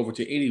attorney over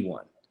to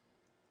anyone.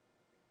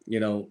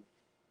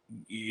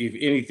 If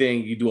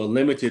anything, you do a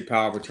limited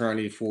power of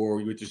attorney with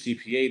your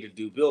CPA to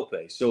do bill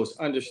pay. So it's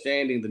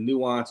understanding the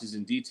nuances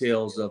and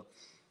details of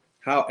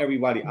how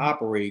everybody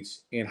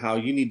operates and how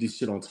you need to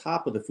sit on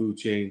top of the food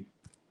chain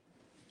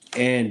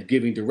and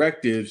giving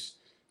directives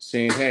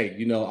saying, hey,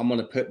 I'm going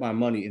to put my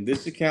money in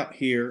this account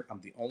here.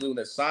 I'm the only one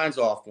that signs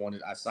off on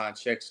it. I sign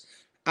checks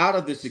out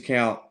of this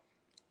account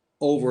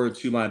over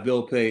to my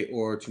bill pay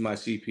or to my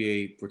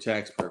CPA for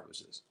tax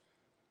purposes.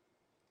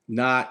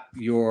 Not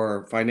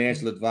your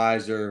financial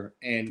advisor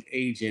and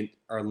agent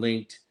are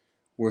linked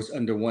where it's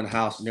under one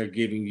house and they're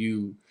giving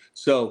you.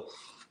 So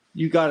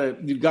you've got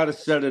to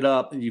set it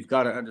up, and you've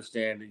got to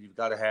understand that you've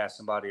got to have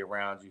somebody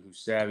around you who's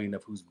savvy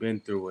enough, who's been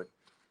through it,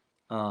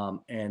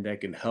 and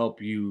that can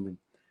help you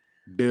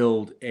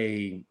build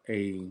a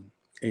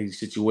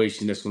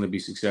situation that's going to be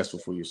successful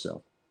for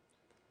yourself.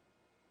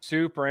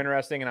 Super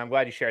interesting, and I'm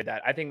glad you shared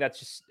that. I think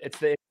it's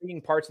the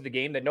intriguing parts of the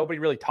game that nobody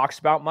really talks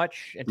about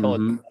much until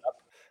it's set up.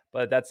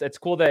 But it's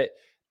cool that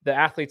the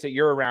athletes that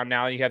you're around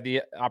now, you have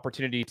the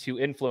opportunity to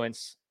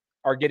influence,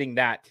 are getting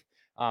that.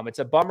 It's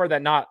a bummer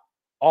that not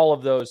all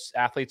of those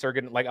athletes are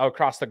getting, like,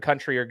 across the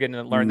country, are getting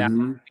to learn that.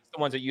 The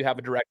ones that you have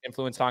a direct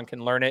influence on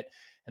can learn it,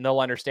 and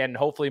they'll understand. And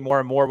hopefully more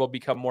and more will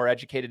become more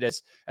educated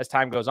as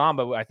time goes on.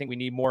 But I think we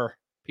need more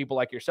people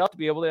like yourself to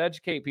be able to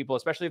educate people,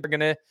 especially if they're going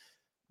to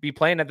be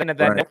playing at the end of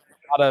that. Right.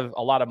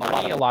 A lot of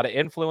money, a lot of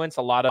influence,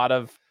 a lot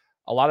of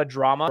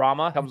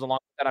drama comes along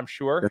with that, I'm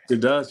sure. Yes,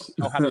 it does.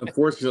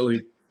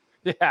 Unfortunately.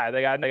 Yeah,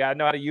 they got to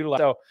know how to utilize.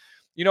 So,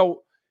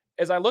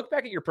 as I look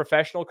back at your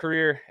professional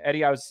career,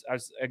 Eddie, I was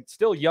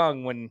still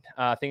young when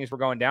things were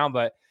going down,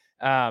 but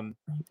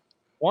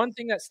one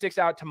thing that sticks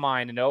out to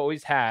mind, and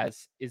always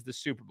has, is the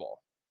Super Bowl.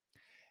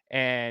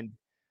 And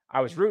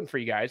I was rooting for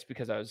you guys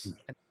because I was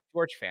a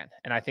George fan,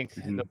 and I think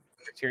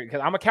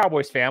because I'm a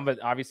Cowboys fan, but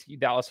obviously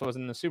Dallas was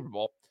in the Super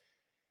Bowl.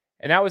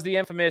 And that was the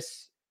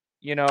infamous,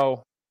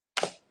 yard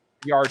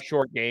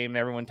short game.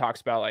 Everyone talks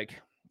about, like,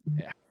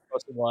 how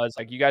close it was.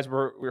 Like, you guys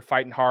were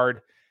fighting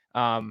hard.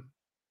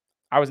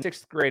 I was in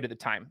 6th grade at the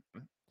time,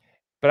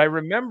 but I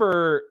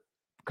remember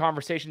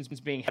conversations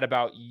being had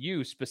about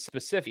you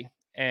specifically,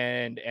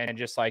 and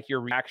just like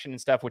your reaction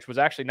and stuff, which was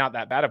actually not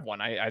that bad of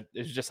one. It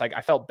was just like I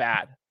felt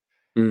bad.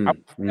 You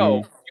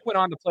went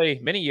on to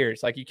play many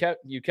years. Like, you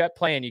kept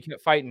playing, you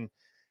kept fighting,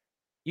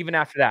 even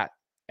after that.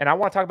 And I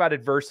want to talk about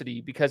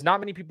adversity, because not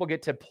many people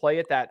get to play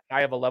at that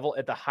high of a level,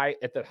 at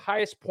the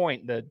highest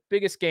point, the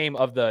biggest game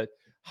of the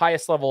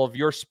highest level of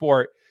your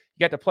sport.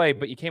 You got to play,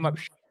 but you came up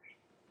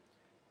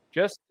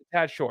just a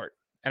tad short.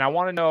 And I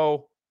want to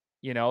know,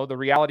 the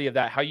reality of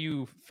that, how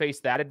you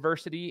faced that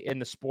adversity in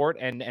the sport,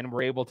 and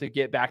were able to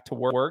get back to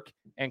work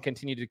and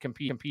continue to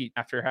compete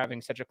after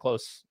having such a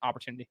close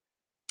opportunity.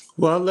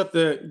 Well, I left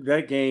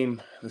that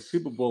game, the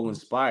Super Bowl,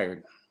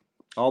 inspired.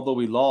 Although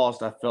we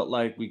lost, I felt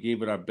like we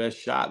gave it our best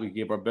shot. We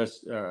gave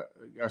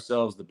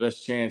ourselves the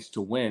best chance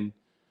to win.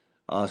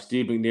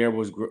 Steve McNair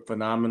was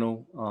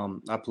phenomenal.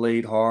 I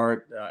played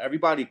hard.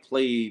 Everybody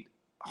played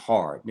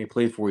hard. They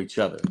played for each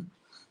other.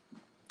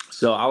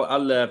 So I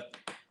left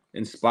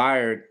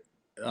inspired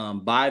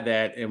by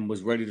that, and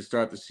was ready to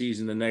start the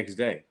season the next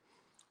day.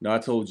 I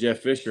told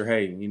Jeff Fisher,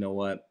 hey, you know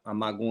what? I'm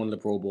not going to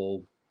the Pro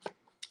Bowl.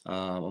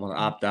 I'm going to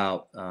opt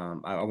out.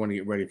 I want to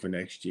get ready for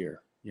next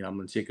year. I'm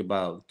going to take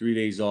about 3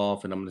 days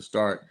off, and I'm going to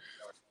start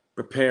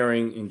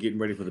preparing and getting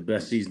ready for the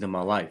best season of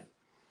my life.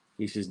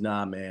 He says,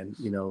 nah, man,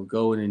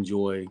 go and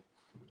enjoy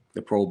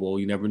the Pro Bowl.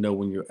 You never know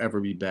when you'll ever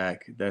be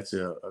back. That's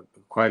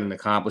quite an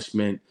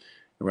accomplishment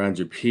around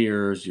your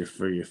peers,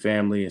 for your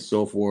family, and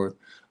so forth.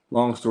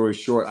 Long story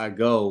short, I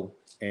go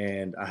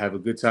and I have a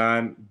good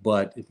time,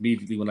 but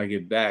immediately when I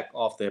get back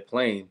off that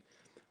plane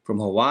from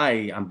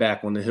Hawaii, I'm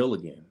back on the hill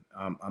again.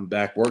 I'm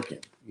back working.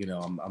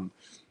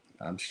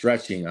 I'm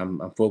stretching.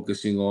 I'm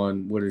focusing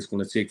on what it's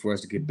going to take for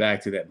us to get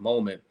back to that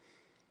moment,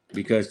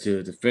 because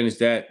to finish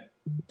that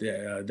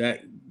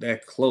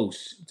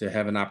close, to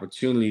have an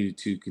opportunity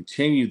to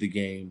continue the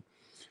game,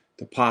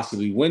 to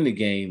possibly win the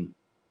game,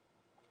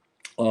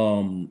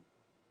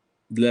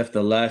 left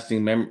a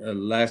lasting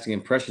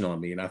impression on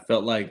me. And I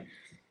felt like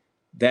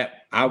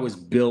that I was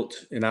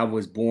built and I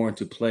was born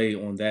to play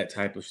on that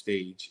type of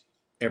stage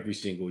every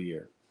single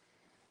year.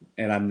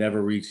 And I've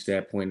never reached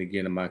that point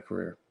again in my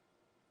career.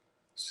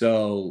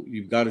 So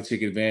you've got to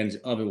take advantage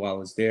of it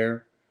while it's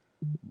there.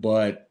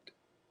 But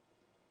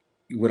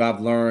what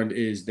I've learned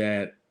is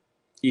that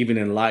even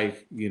in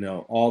life,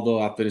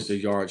 although I finished a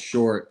yard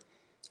short,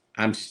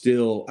 I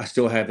still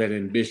have that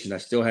ambition. I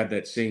still have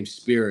that same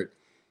spirit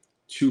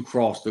to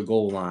cross the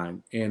goal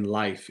line in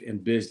life, in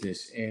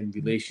business, and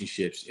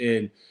relationships.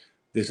 And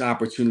this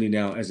opportunity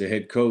now as a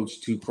head coach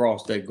to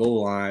cross that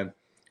goal line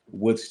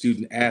with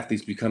student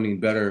athletes becoming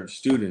better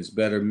students,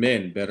 better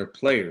men, better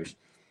players,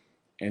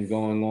 and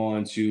going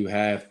on to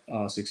have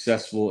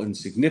successful and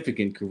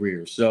significant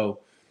careers.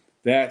 So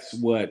that's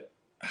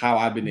how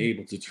I've been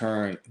able to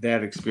turn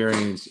that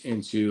experience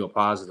into a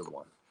positive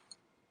one.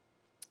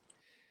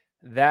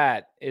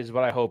 That is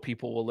what I hope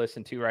people will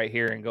listen to right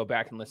here and go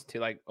back and listen to,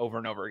 like, over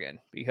and over again,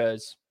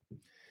 because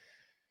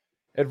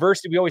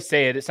adversity, we always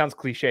say it sounds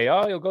cliche.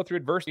 Oh, you'll go through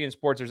adversity in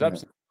sports. There's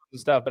ups and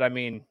stuff. But I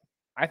mean,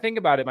 I think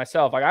about it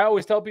myself. Like, I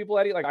always tell people,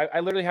 Eddie, like, I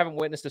literally haven't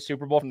witnessed a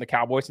Super Bowl from the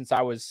Cowboys since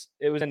it was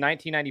in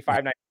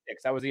 1995,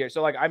 96. That was the year.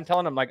 So, like, I'm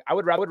telling them, like, I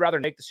would rather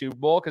make the Super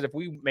Bowl, because if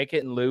we make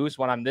it and lose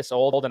when I'm this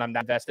old and I'm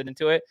that invested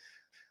into it,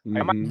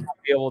 I might not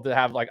be able to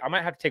have, like, I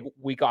might have to take a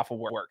week off of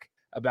work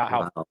about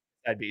how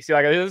that'd be. See,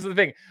 like this is the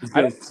thing.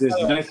 I don't. Since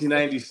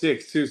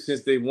 1996 too,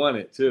 since they won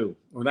it too,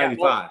 or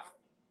 95.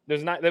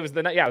 There's not. There was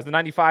the it was the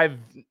 95,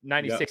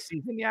 96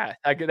 season. Yeah,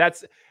 like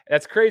that's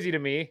crazy to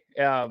me.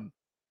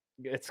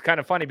 It's kind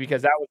of funny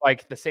because that was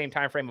like the same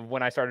time frame of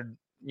when I started,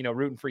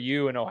 rooting for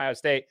you in Ohio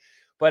State.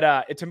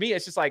 But to me,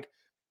 it's just like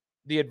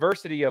the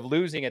adversity of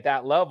losing at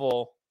that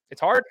level.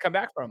 It's hard to come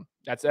back from.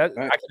 That's right.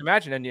 I can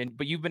imagine.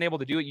 But you've been able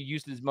to do it. You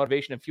used it as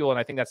motivation and fuel, and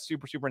I think that's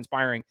super, super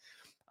inspiring.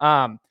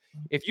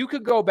 If you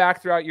could go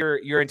back throughout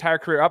your entire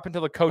career up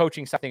until the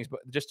coaching side of things, but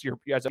just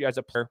as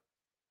a player,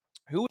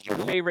 who's your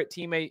favorite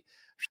teammate?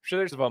 I'm sure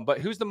there's them, but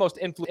who's the most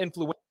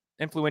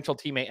influential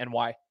teammate and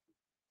why?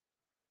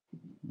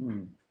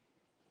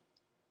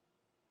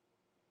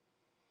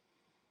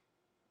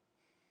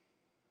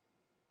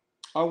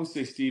 I would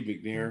say Steve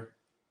McNair,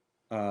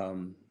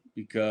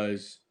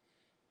 because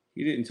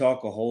he didn't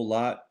talk a whole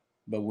lot,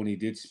 but when he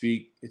did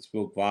speak, it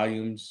spoke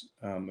volumes.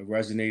 It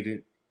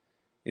resonated.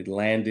 It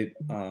landed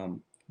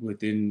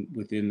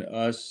within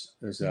us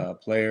as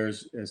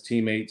players, as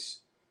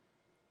teammates.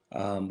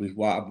 I've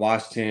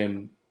watched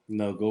him,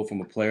 go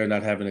from a player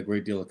not having a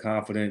great deal of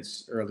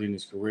confidence early in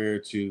his career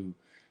to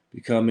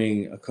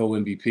becoming a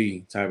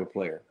co-MVP type of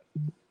player.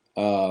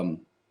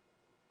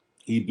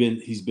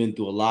 He's been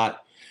through a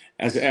lot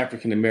as an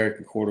African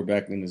American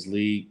quarterback in this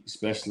league,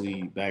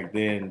 especially back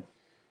then.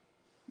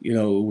 It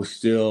was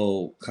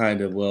still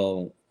kind of,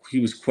 he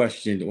was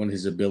questioned on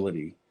his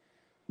ability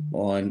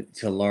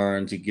to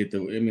learn, to get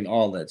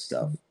all that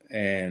stuff.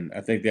 And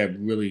I think that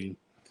really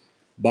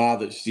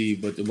bothered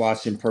Steve, but to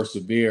watch him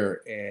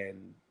persevere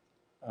and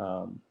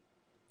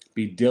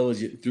be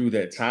diligent through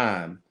that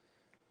time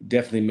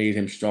definitely made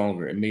him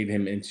stronger. It made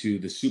him into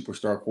the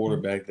superstar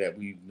quarterback that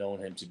we've known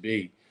him to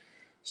be.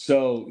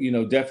 So,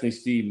 definitely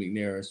Steve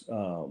McNair is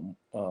a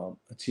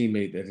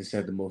teammate that has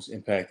had the most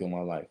impact on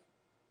my life.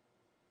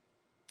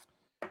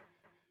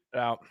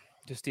 To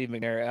Steve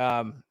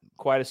McNair,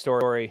 quite a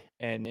story,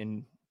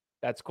 and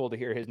that's cool to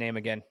hear his name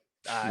again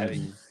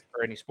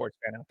for any sports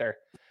fan out there.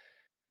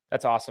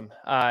 That's awesome.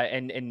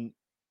 And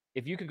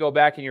if you could go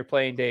back in your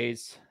playing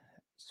days,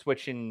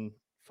 switching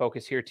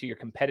focus here to your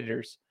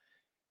competitors,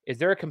 is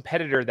there a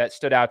competitor that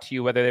stood out to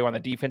you, whether they were on the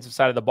defensive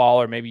side of the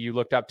ball or maybe you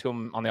looked up to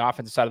them on the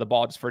offensive side of the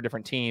ball just for a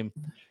different team?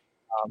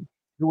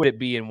 Who would it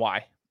be and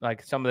why?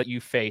 Like some that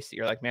you faced that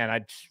you're like,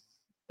 man,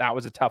 that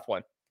was a tough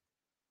one.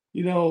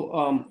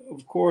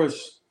 Of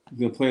course,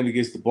 playing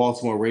against the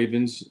Baltimore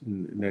Ravens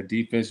and that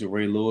defense with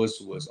Ray Lewis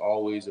was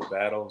always a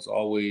battle. It's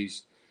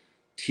always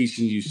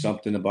teaching you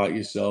something about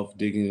yourself,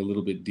 digging a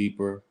little bit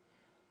deeper.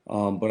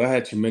 But I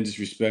had tremendous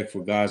respect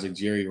for guys like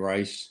Jerry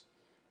Rice,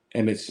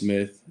 Emmitt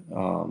Smith,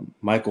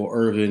 Michael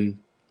Irvin,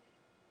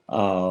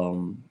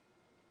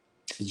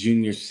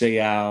 Junior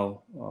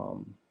Seau,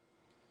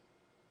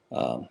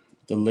 the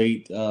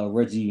late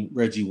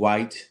Reggie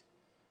White.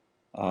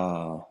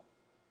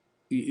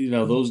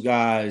 Those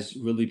guys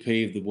really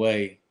paved the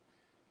way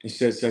and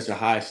set such a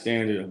high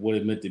standard of what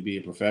it meant to be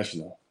a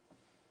professional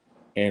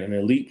and an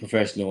elite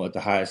professional at the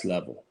highest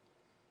level.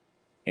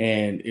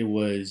 And it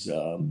was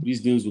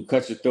these dudes would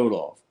cut your throat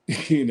off.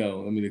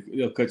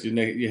 They'll cut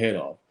your head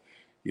off.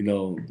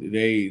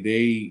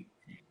 They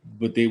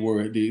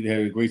had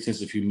a great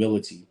sense of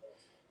humility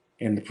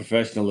and the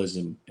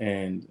professionalism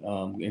and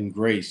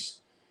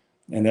grace,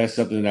 and that's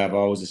something that I've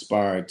always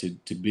aspired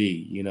to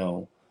be.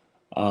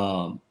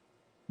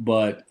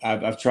 But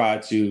I've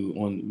tried to,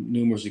 on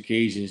numerous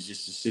occasions,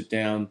 just to sit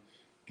down,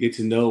 get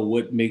to know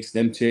what makes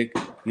them tick.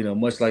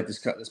 Much like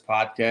this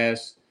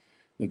podcast,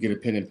 get a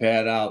pen and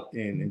pad out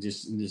and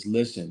just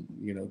listen.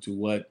 To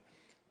what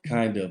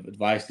kind of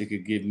advice they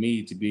could give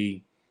me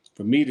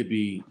for me to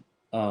be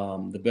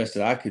the best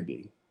that I could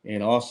be,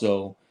 and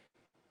also,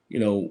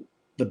 the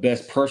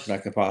best person I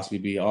could possibly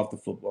be off the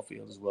football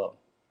field as well.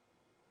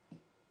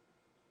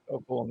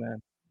 Oh, cool, man.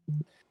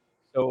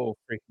 So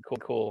freaking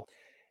cool.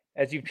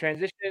 As you've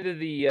transitioned into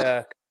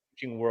the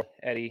coaching world,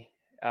 Eddie,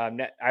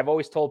 I've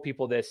always told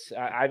people this.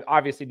 I've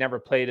obviously never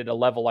played at a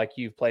level like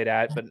you've played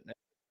at, but a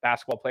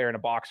basketball player and a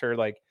boxer,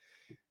 like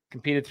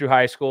competed through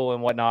high school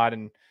and whatnot,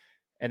 and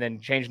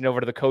then changing over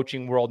to the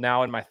coaching world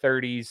now in my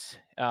 30s.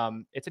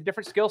 It's a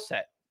different skill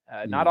set.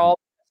 Not all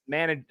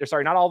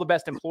not all the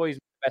best employees,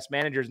 the best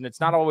managers, and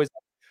it's not always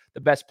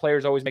the best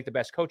players always make the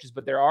best coaches,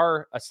 but there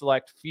are a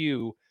select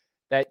few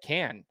that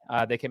can.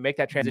 They can make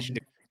that transition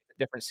to a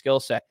different skill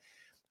set.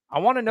 I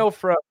want to know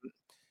from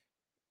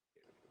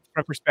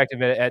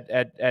perspective at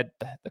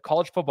the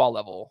college football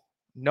level,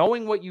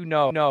 knowing what you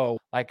know,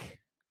 like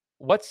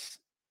what's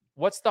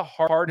the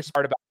hardest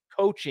part about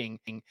coaching?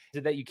 Is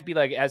it that you can be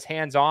like as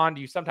hands-on?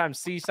 Do you sometimes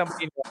see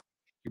somebody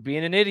you're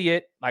being an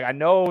idiot? Like, I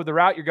know the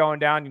route you're going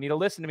down, you need to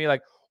listen to me.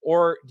 Like,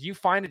 or do you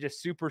find it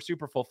just super,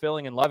 super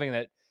fulfilling and loving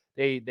that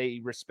they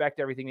respect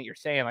everything that you're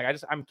saying? Like,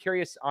 I'm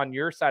curious on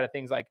your side of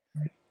things, like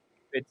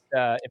if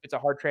it's a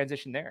hard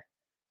transition there.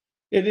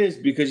 It is,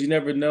 because you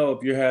never know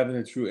if you're having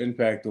a true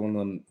impact on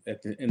them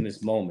in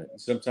this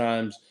moment.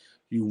 Sometimes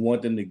you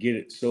want them to get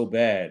it so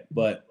bad,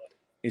 but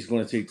it's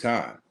going to take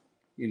time.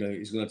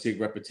 It's going to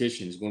take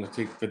repetition. It's going to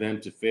take for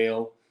them to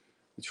fail.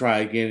 to try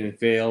again and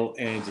fail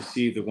and to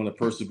see if they're going to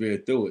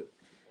persevere through it.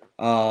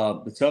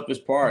 The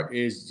toughest part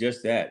is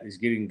just that, is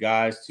getting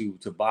guys to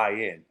buy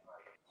in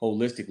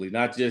holistically,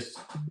 not just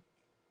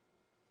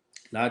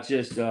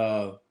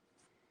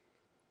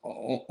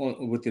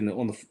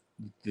within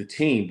the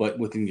team, but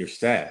within your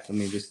staff. I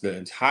mean, just the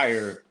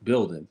entire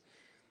building,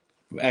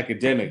 from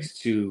academics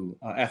to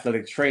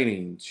athletic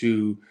training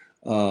to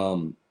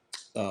um,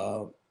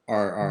 uh,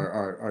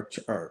 our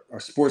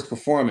sports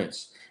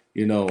performance,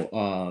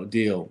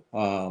 deal,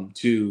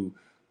 to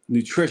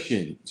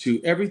nutrition,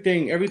 to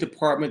everything, every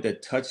department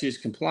that touches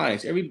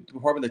compliance, every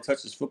department that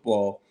touches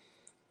football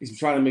is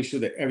trying to make sure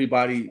that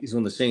everybody is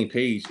on the same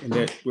page and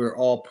that we're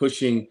all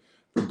pushing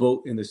the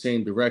boat in the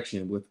same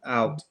direction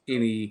without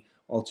any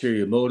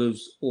ulterior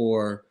motives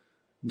or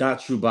not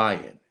true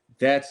buy-in.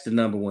 That's the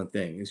number one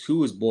thing, is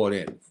who is bought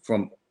in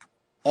from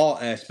all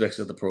aspects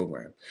of the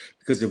program.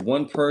 Because if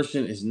one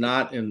person is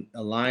not in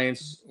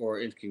alliance or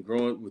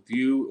incongruent with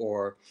you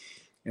or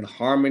in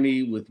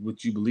harmony with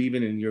what you believe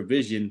in and your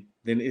vision,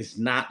 then it's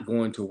not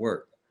going to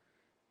work.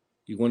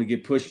 You're going to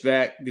get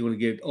pushback. You're going to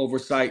get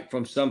oversight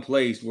from some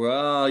place where,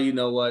 oh, you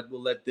know what,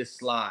 we'll let this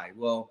slide.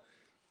 Well,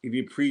 if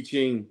you're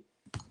preaching,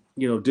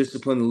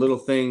 discipline and little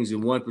things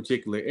in one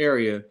particular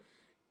area,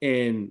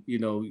 and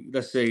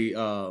let's say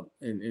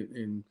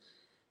in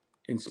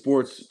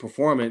sports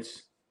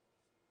performance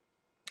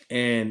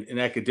and in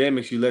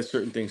academics, you let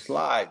certain things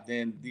slide,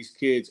 then these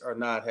kids are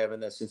not having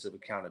that sense of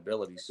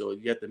accountability. So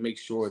you have to make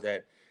sure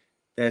that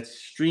that's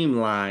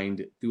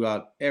streamlined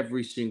throughout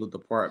every single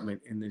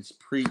department and it's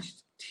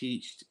preached,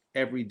 teached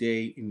every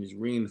day and is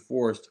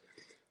reinforced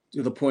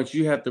to the point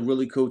you have to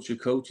really coach your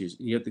coaches.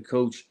 You have to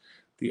coach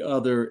the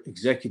other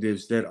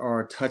executives that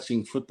are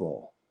touching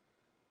football,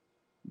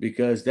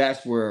 because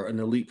that's where an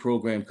elite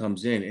program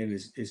comes in, and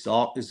it's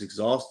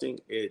exhausting.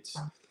 It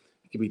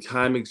can be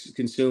time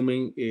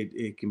consuming.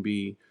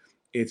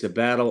 It's a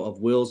battle of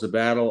wills, a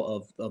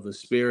battle of the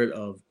spirit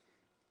of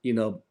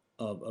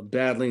of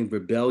battling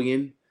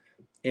rebellion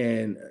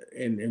and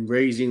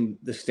raising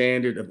the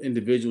standard of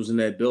individuals in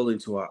that building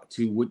to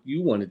what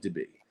you want it to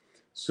be.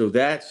 So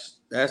that's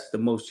the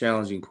most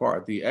challenging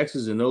part. The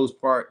X's and O's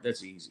part,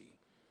 that's easy.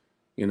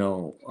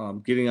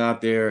 Getting out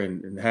there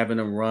and having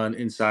them run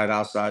inside,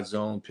 outside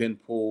zone, pin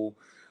pull,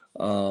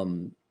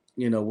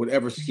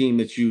 whatever scheme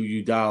that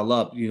you dial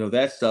up,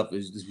 that stuff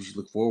is what you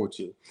look forward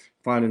to.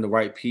 Finding the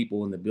right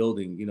people in the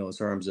building, in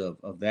terms of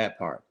that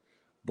part.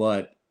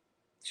 But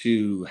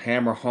to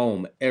hammer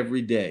home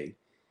every day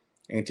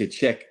and to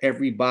check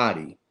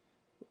everybody,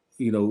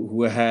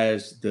 who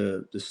has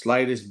the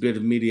slightest bit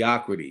of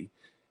mediocrity,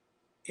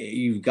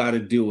 you've got to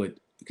do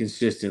it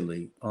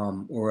consistently,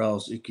 or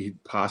else it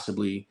could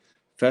possibly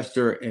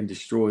fester and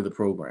destroy the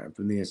program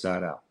from the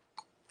inside out.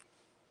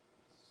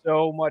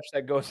 So much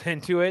that goes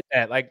into it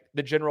that like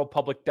the general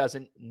public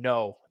doesn't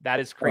know.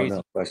 That is crazy. Oh,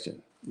 no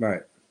question.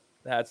 Right.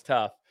 That's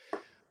tough.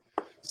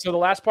 So the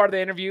last part of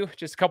the interview,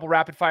 just a couple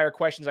rapid fire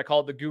questions. I call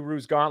it the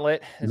Guru's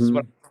Gauntlet. This is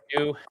what I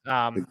do.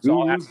 The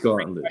So I'll Guru's ask you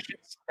Gauntlet.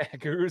 questions.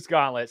 Guru's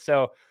Gauntlet.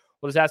 So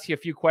we'll just ask you a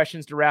few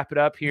questions to wrap it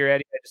up here,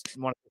 Eddie. I just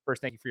want to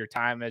first thank you for your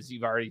time, as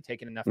you've already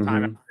taken enough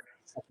time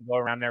to go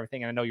around and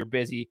everything, and I know you're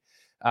busy.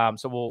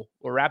 So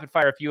we'll rapid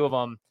fire a few of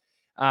them.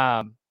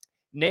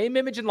 Name,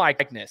 image, and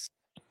likeness.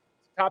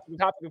 Topic of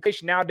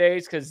conversation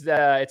nowadays because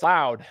it's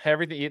loud.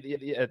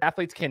 Everything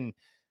athletes can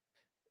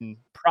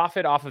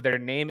profit off of their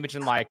name, image,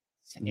 and likeness.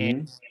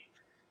 And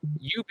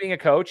you being a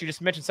coach, you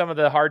just mentioned some of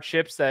the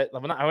hardships that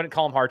I wouldn't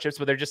call them hardships,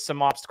 but they're just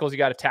some obstacles you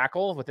got to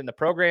tackle within the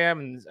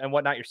program and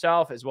whatnot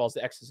yourself, as well as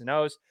the X's and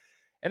O's.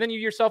 And then you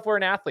yourself were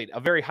an athlete, a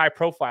very high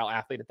profile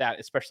athlete at that,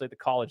 especially at the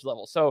college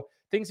level. So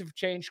things have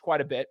changed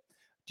quite a bit.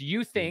 Do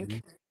you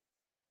think,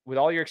 with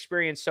all your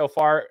experience so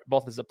far,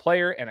 both as a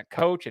player and a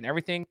coach and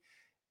everything,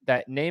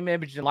 that name,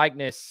 image, and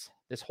likeness,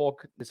 this whole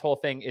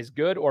thing is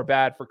good or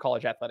bad for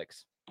college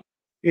athletics?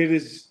 It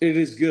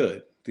is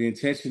good. The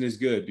intention is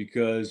good,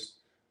 because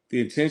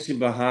the intention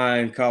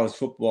behind college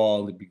football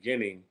in the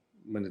beginning,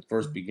 when it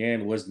first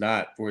began, was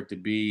not for it to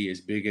be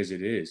as big as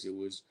it is. It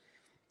was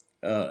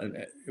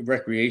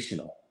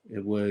recreational.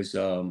 It was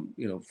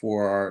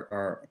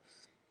for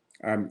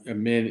our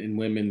men and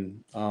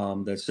women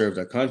that served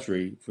our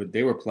country.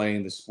 They were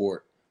playing the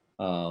sport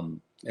at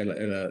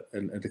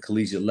the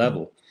collegiate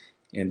level.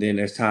 And then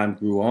as time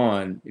grew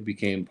on, it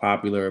became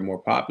popular and more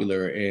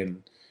popular.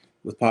 And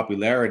with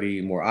popularity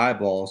and more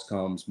eyeballs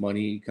comes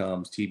money,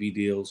 comes TV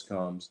deals,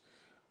 comes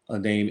a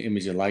name,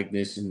 image, and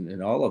likeness,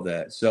 and all of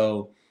that.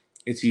 So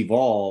it's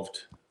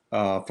evolved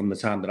from the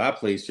time that I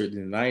played,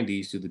 certainly in the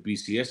 90s, to the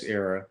BCS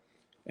era,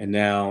 and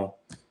now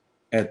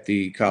at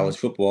the college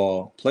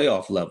football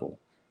playoff level.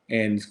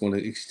 And it's going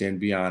to extend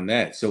beyond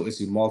that. So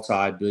it's a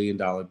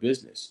multi-billion-dollar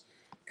business.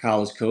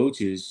 College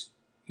coaches,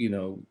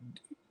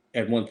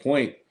 at one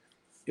point,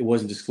 it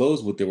wasn't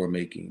disclosed what they were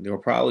making. They were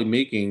probably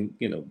making,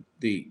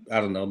 maybe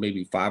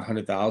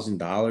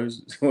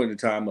 $500,000 during the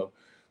time of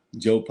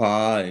Joe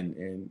Pa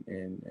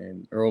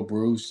and Earl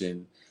Bruce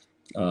and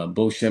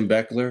Bo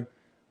Schembechler.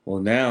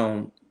 Well,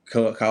 now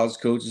college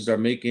coaches are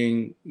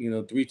making,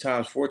 3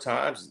 times, 4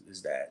 times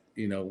is that,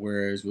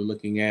 whereas we're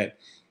looking at,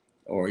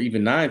 or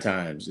even 9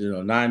 times,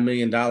 $9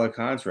 million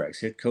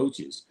contracts, head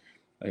coaches,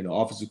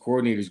 offensive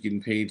coordinators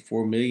getting paid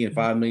 $4 million,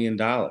 $5 million.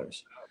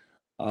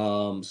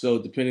 So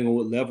depending on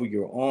what level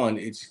you're on,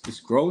 it's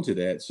grown to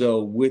that.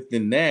 So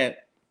within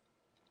that,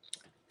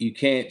 you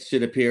can't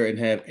sit up here and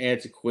have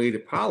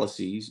antiquated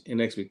policies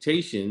and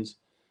expectations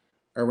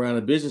around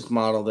a business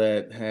model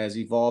that has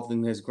evolved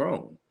and has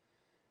grown.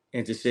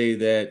 And to say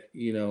that,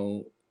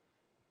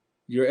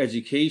 your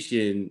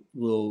education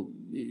will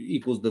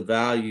equals the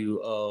value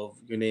of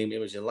your name,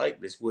 image, and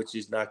likeness, which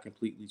is not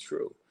completely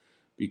true,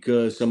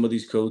 because some of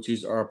these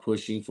coaches are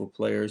pushing for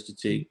players to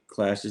take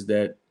classes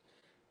that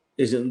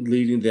isn't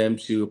leading them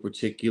to a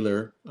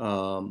particular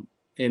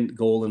end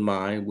goal in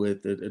mind,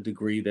 with a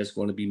degree that's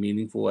going to be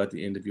meaningful at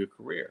the end of your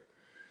career.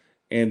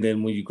 And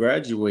then when you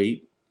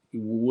graduate,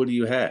 what do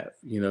you have?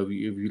 If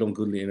you don't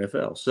go to the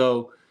NFL.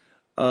 So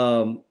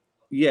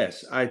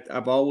yes,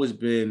 I've always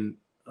been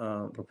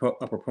a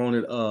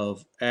proponent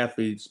of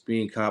athletes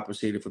being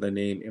compensated for their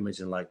name, image,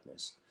 and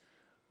likeness.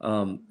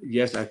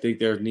 Yes, I think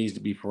there needs to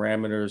be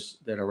parameters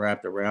that are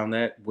wrapped around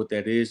that. What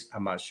that is,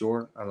 I'm not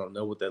sure. I don't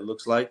know what that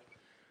looks like.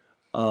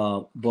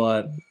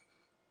 But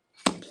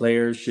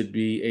players should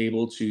be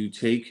able to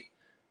take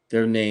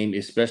their name,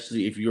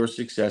 especially if you're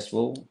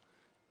successful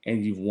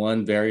and you've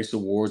won various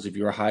awards. If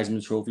you're a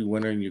Heisman Trophy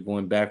winner and you're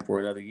going back for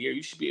another year,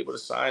 you should be able to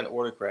sign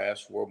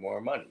autographs for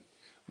more money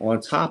on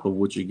top of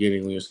what you're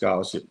getting on your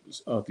scholarship,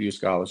 through your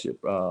scholarship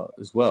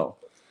as well.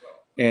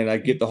 And I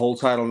get the whole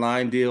Title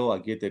IX deal. I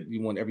get that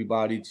you want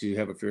everybody to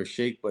have a fair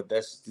shake, but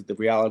that's the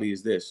reality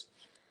is this.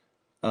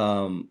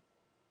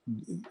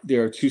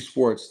 There are 2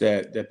 sports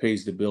that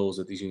pays the bills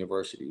at these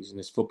universities, and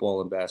it's football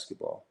and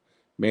basketball,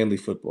 mainly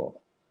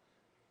football.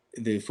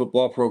 The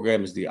football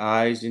program is the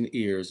eyes and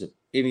ears of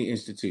any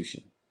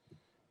institution,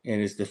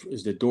 and is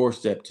the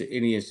doorstep to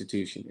any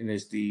institution, and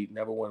it's the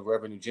number one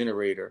revenue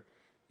generator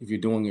if you're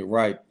doing it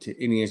right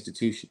to any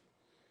institution.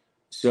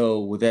 So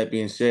with that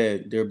being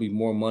said, there'll be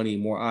more money,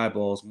 more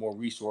eyeballs, more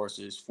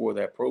resources for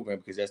that program,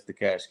 because that's the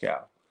cash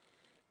cow.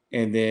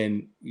 And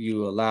then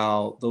you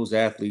allow those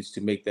athletes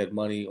to make that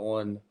money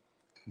on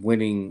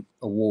winning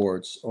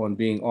awards, on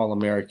being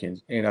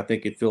All-Americans. And I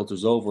think it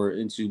filters over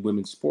into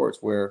women's sports,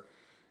 where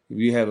if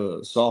you have a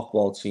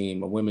softball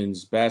team, a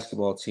women's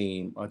basketball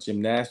team, a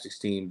gymnastics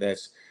team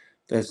that's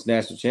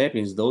national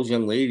champions, those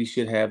young ladies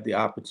should have the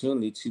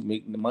opportunity to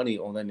make the money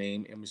on their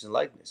name, image, and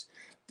likeness.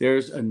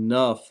 There's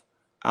enough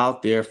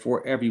out there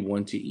for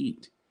everyone to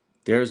eat.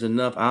 There's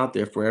enough out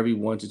there for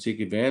everyone to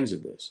take advantage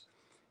of this.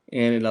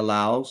 And it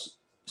allows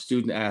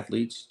student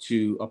athletes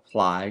to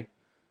apply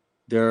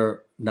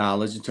their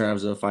knowledge in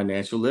terms of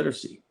financial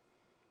literacy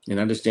and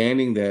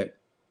understanding that,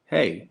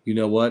 hey, you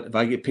know what? If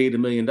I get paid $1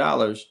 million,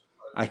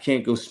 I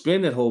can't go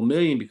spend that whole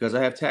million because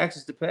I have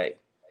taxes to pay.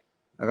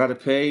 I got to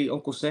pay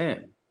Uncle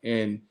Sam.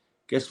 And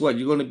guess what?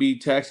 You're going to be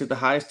taxed at the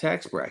highest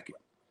tax bracket.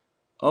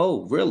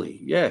 Oh, really?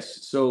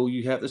 Yes. So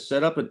you have to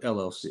set up an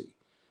LLC.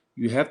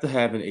 You have to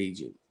have an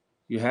agent.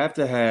 You have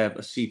to have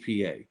a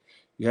CPA.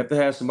 You have to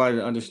have somebody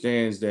that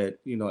understands that,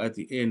 at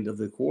the end of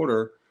the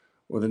quarter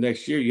or the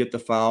next year, you have to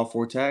file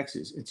for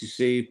taxes and to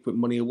save, put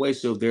money away.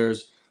 So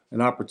there's an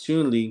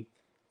opportunity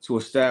to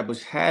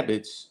establish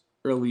habits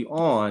early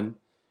on,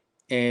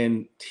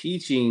 and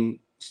teaching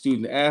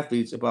student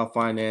athletes about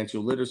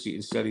financial literacy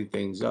and setting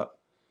things up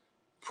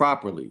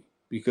properly.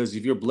 Because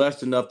if you're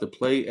blessed enough to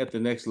play at the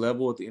next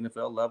level, at the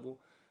NFL level,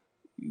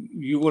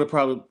 you're going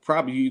to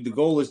probably the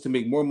goal is to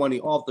make more money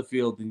off the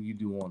field than you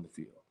do on the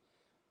field.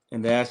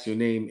 And that's your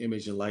name,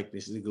 image, and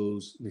likeness. It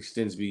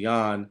extends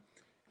beyond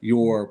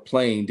your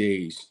playing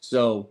days.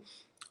 So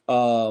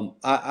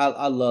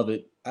I love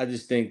it. I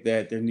just think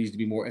that there needs to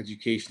be more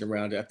education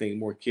around it. I think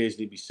more kids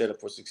need to be set up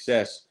for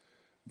success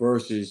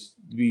versus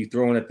be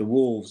thrown at the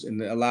wolves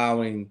and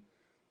allowing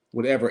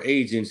whatever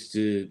agents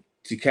to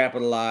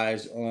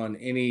capitalize on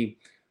any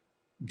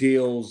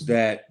deals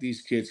that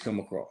these kids come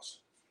across.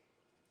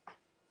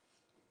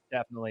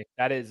 Definitely.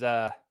 That is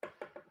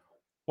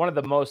one of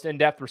the most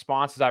in-depth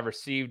responses I've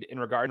received in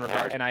regard,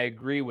 and I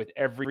agree with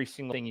every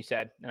single thing you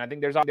said. And I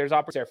think there's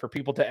opportunity there for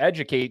people to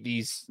educate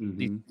these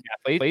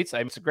athletes.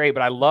 It's great,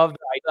 but I love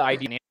the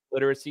idea of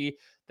literacy.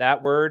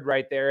 That word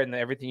right there, and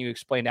everything you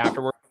explained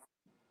afterward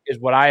is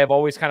what I have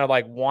always kind of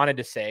like wanted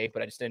to say,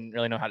 but I just didn't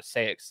really know how to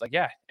say it. It's like,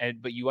 yeah,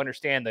 but you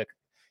understand that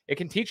it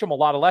can teach them a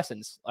lot of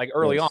lessons, like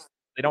early on.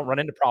 They don't run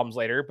into problems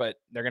later, but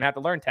they're gonna have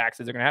to learn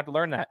taxes. They're gonna have to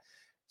learn that.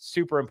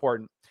 Super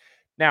important.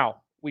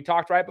 Now, we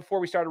talked right before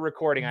we started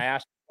recording. I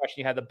asked you a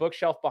question. You had the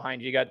bookshelf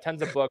behind you. You got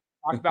tons of books.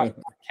 Talked about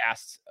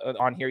podcasts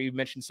on here. You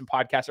mentioned some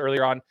podcasts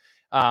earlier on,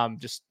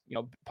 just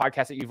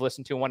podcasts that you've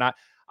listened to and whatnot.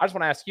 I just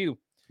want to ask you,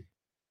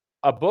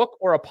 a book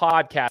or a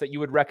podcast that you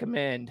would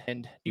recommend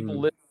and people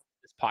listen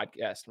to this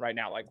podcast right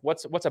now? Like,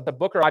 what's a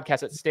book or podcast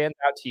that stands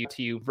out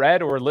to you,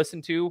 read or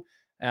listened to,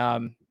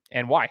 and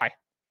why?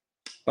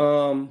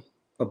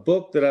 A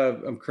book that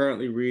I'm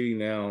currently reading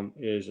now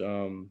is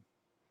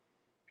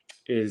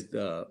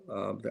the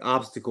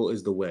obstacle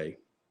is the way.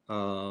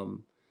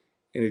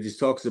 and it just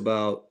talks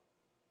about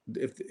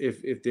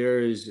if there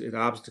is an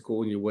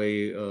obstacle in your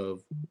way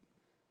of,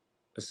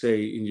 let's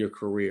say, in your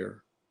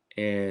career,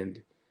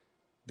 and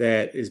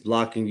that is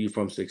blocking you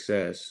from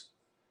success,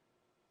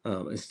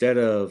 instead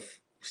of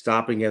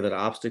stopping at an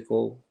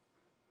obstacle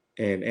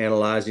and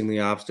analyzing the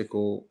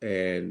obstacle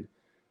and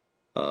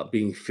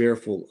being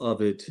fearful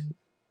of it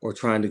or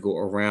trying to go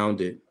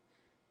around it,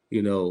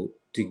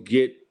 to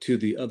get to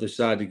the other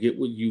side, to get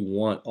what you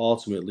want,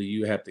 ultimately,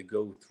 you have to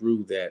go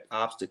through that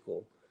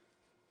obstacle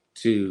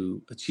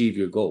to achieve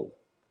your goal.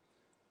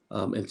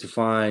 And to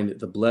find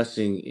the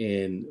blessing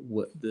in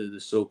what the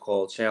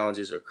so-called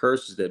challenges or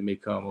curses that may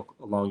come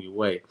along your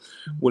way.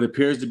 What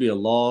appears to be a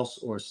loss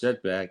or a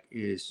setback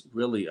is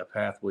really a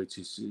pathway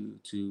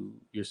to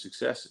your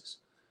successes.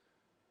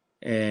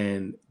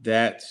 And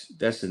that's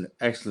an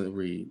excellent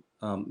read.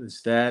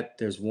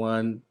 There's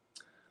one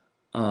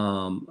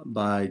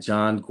by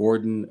John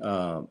Gordon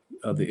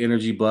of the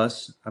Energy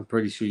Bus. I'm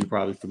pretty sure you're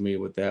probably familiar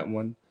with that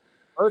one.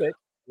 Heard it.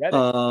 Read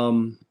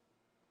it.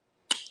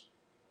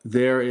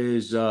 There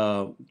is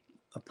a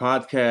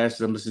podcast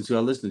that I'm listening to. I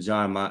listen to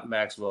John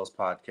Maxwell's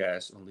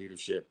podcast on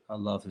leadership. I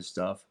love his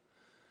stuff.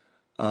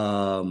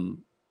 Masterclass.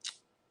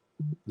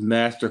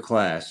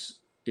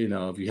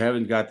 If you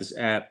haven't got this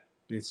app,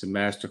 it's a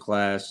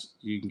masterclass.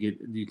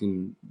 You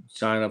can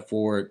sign up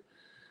for it.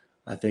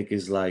 I think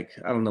is like,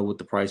 I don't know what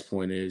the price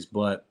point is,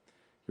 but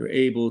you're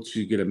able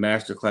to get a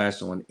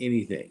masterclass on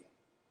anything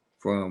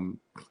from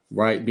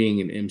being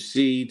an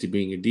MC to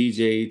being a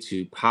DJ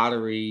to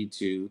pottery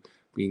to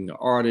being an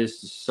artist,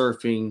 to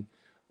surfing,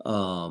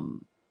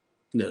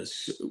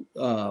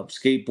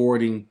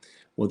 skateboarding.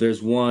 Well,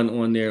 there's one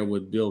on there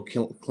with Bill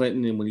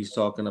Clinton, and when he's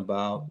talking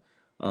about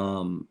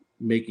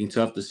making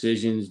tough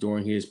decisions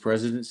during his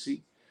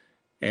presidency.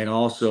 And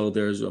also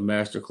there's a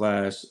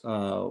masterclass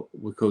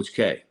with Coach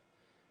K.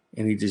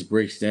 And he just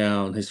breaks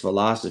down his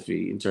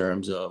philosophy in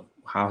terms of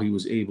how he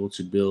was able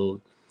to build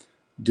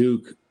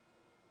Duke's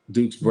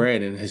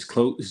brand and his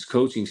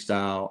coaching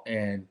style,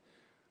 and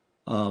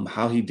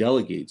how he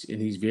delegates.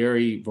 And he's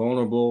very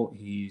vulnerable.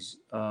 He's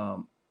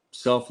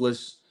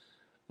selfless,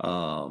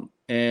 and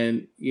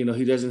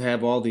he doesn't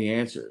have all the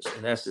answers.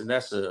 And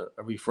that's a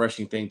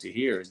refreshing thing to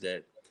hear, is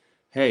that,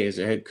 hey, as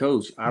a head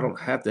coach, I don't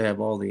have to have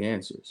all the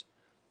answers.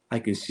 I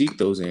can seek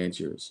those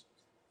answers.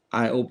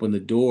 I open the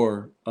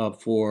door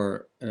up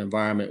for an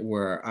environment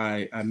where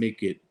I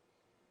make it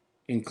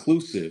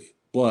inclusive,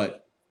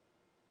 but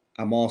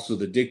I'm also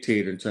the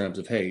dictator in terms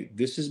of, hey,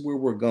 this is where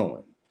we're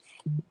going.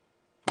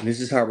 And this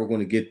is how we're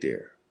going to get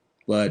there.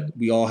 But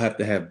we all have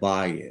to have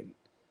buy-in.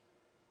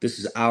 This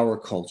is our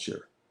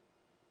culture,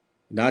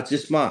 not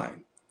just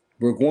mine.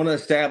 We're going to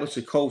establish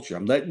a culture.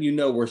 I'm letting you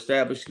know we're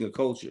establishing a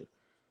culture,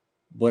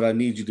 but I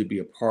need you to be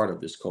a part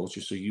of this culture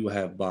so you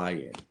have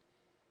buy-in.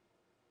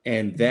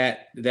 And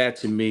that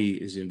to me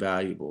is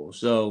invaluable.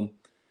 So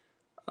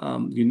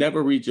you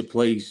never reach a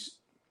place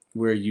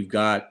where you've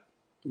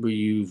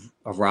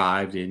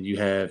arrived and you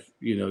have,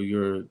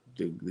 you're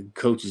the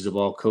coaches of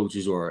all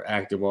coaches or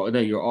active all. No,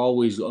 you're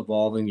always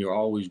evolving. You're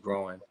always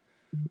growing.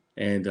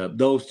 And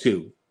those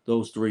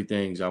three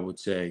things I would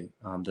say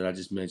that I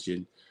just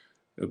mentioned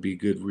would be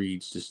good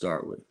reads to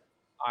start with.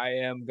 I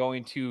am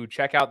going to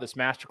check out this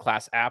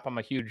masterclass app. I'm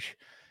a huge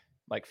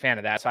fan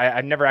of that. So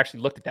I've never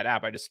actually looked at that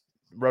app. I just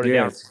wrote it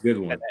down. It's a good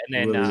one. And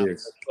then it really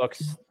is.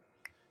 Books,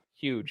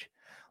 huge.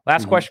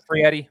 Last question for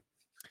you, Eddie.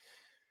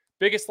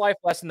 Biggest life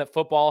lesson that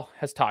football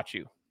has taught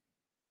you?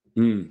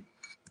 The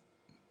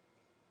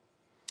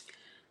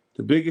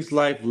biggest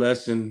life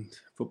lesson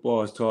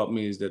football has taught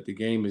me is that the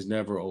game is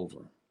never over.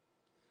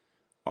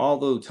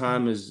 Although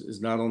time is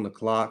not on the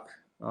clock,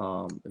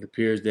 it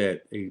appears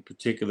that a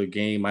particular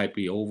game might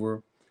be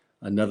over,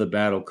 another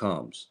battle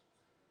comes.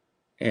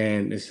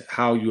 And it's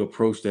how you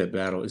approach that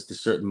battle. It's the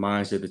certain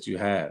mindset that you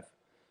have.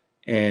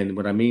 And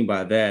what I mean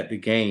by that, the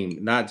game,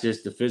 not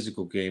just the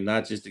physical game,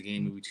 not just the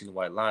game in between the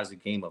white lines, the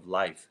game of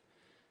life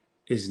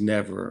is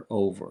never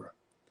over.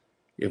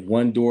 If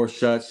one door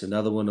shuts,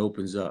 another one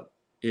opens up.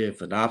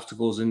 If an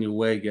obstacle's in your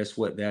way, guess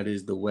what? That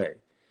is the way.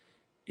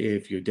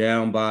 If you're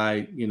down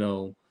by,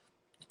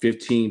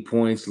 15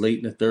 points late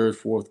in the third,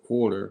 fourth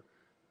quarter,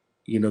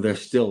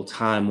 there's still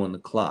time on the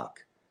clock.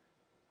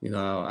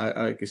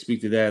 I can speak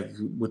to that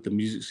with the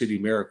Music City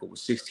Miracle. With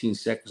 16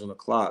 seconds on the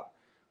clock,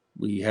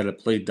 we had a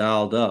play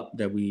dialed up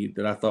that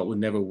I thought would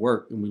never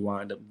work, and we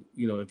wind up,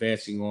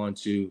 advancing on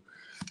to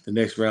the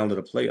next round of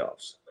the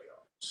playoffs.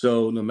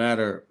 So no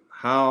matter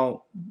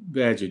how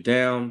bad you're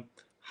down,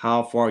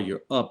 how far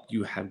you're up,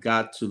 you have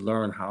got to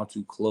learn how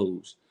to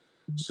close.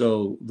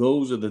 So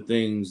those are the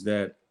things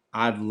that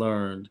I've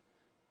learned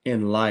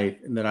in life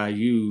and that I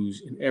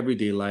use in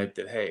everyday life,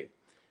 that, hey,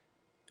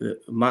 if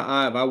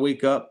I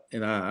wake up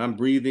and I'm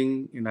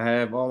breathing and I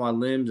have all my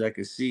limbs I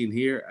can see and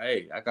hear,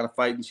 hey, I got a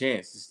fighting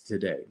chance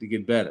today to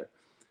get better,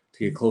 to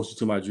get closer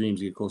to my dreams,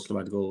 to get closer to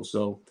my goals.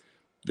 So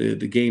the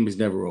game is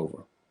never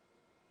over.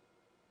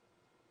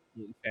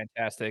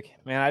 Fantastic,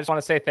 man. I just want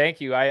to say thank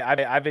you.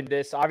 I've been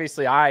this,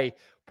 obviously I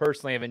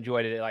personally have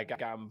enjoyed it. Like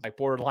I'm like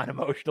borderline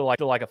emotional,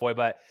 like a boy,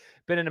 but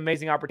been an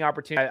amazing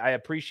opportunity. I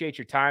appreciate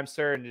your time,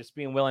 sir, and just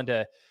being willing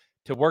to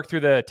work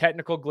through the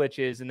technical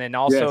glitches, and then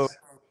also,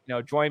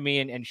 Yes. join me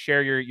and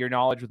share your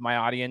knowledge with my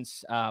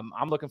audience.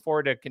 I'm looking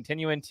forward to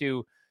continuing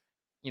to,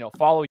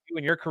 follow you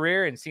in your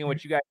career and seeing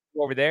what you guys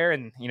do over there,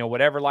 and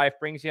whatever life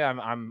brings you.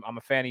 I'm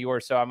a fan of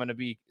yours, so I'm going to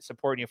be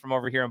supporting you from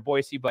over here in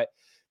Boise. But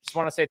just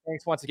want to say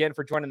thanks once again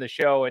for joining the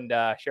show and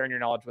sharing your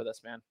knowledge with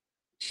us, man.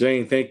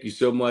 Shane, thank you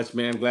so much,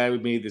 man. I'm glad we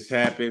made this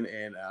happen,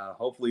 and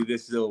hopefully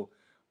this will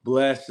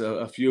bless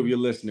a few of your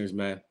listeners,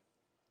 man.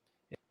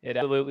 It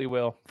absolutely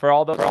will. For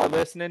all those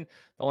listening,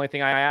 the only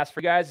thing I ask for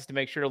you guys is to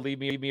make sure to leave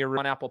me a review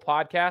on Apple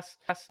Podcasts,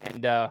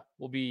 and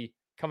we'll be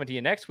coming to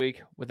you next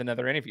week with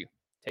another interview.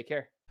 Take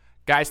care.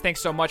 Guys,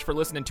 thanks so much for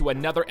listening to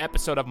another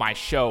episode of my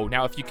show.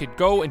 Now, if you could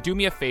go and do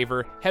me a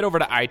favor, head over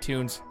to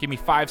iTunes, give me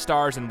 5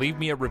 stars, and leave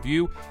me a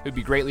review, it would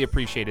be greatly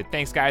appreciated.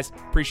 Thanks, guys.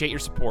 Appreciate your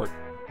support.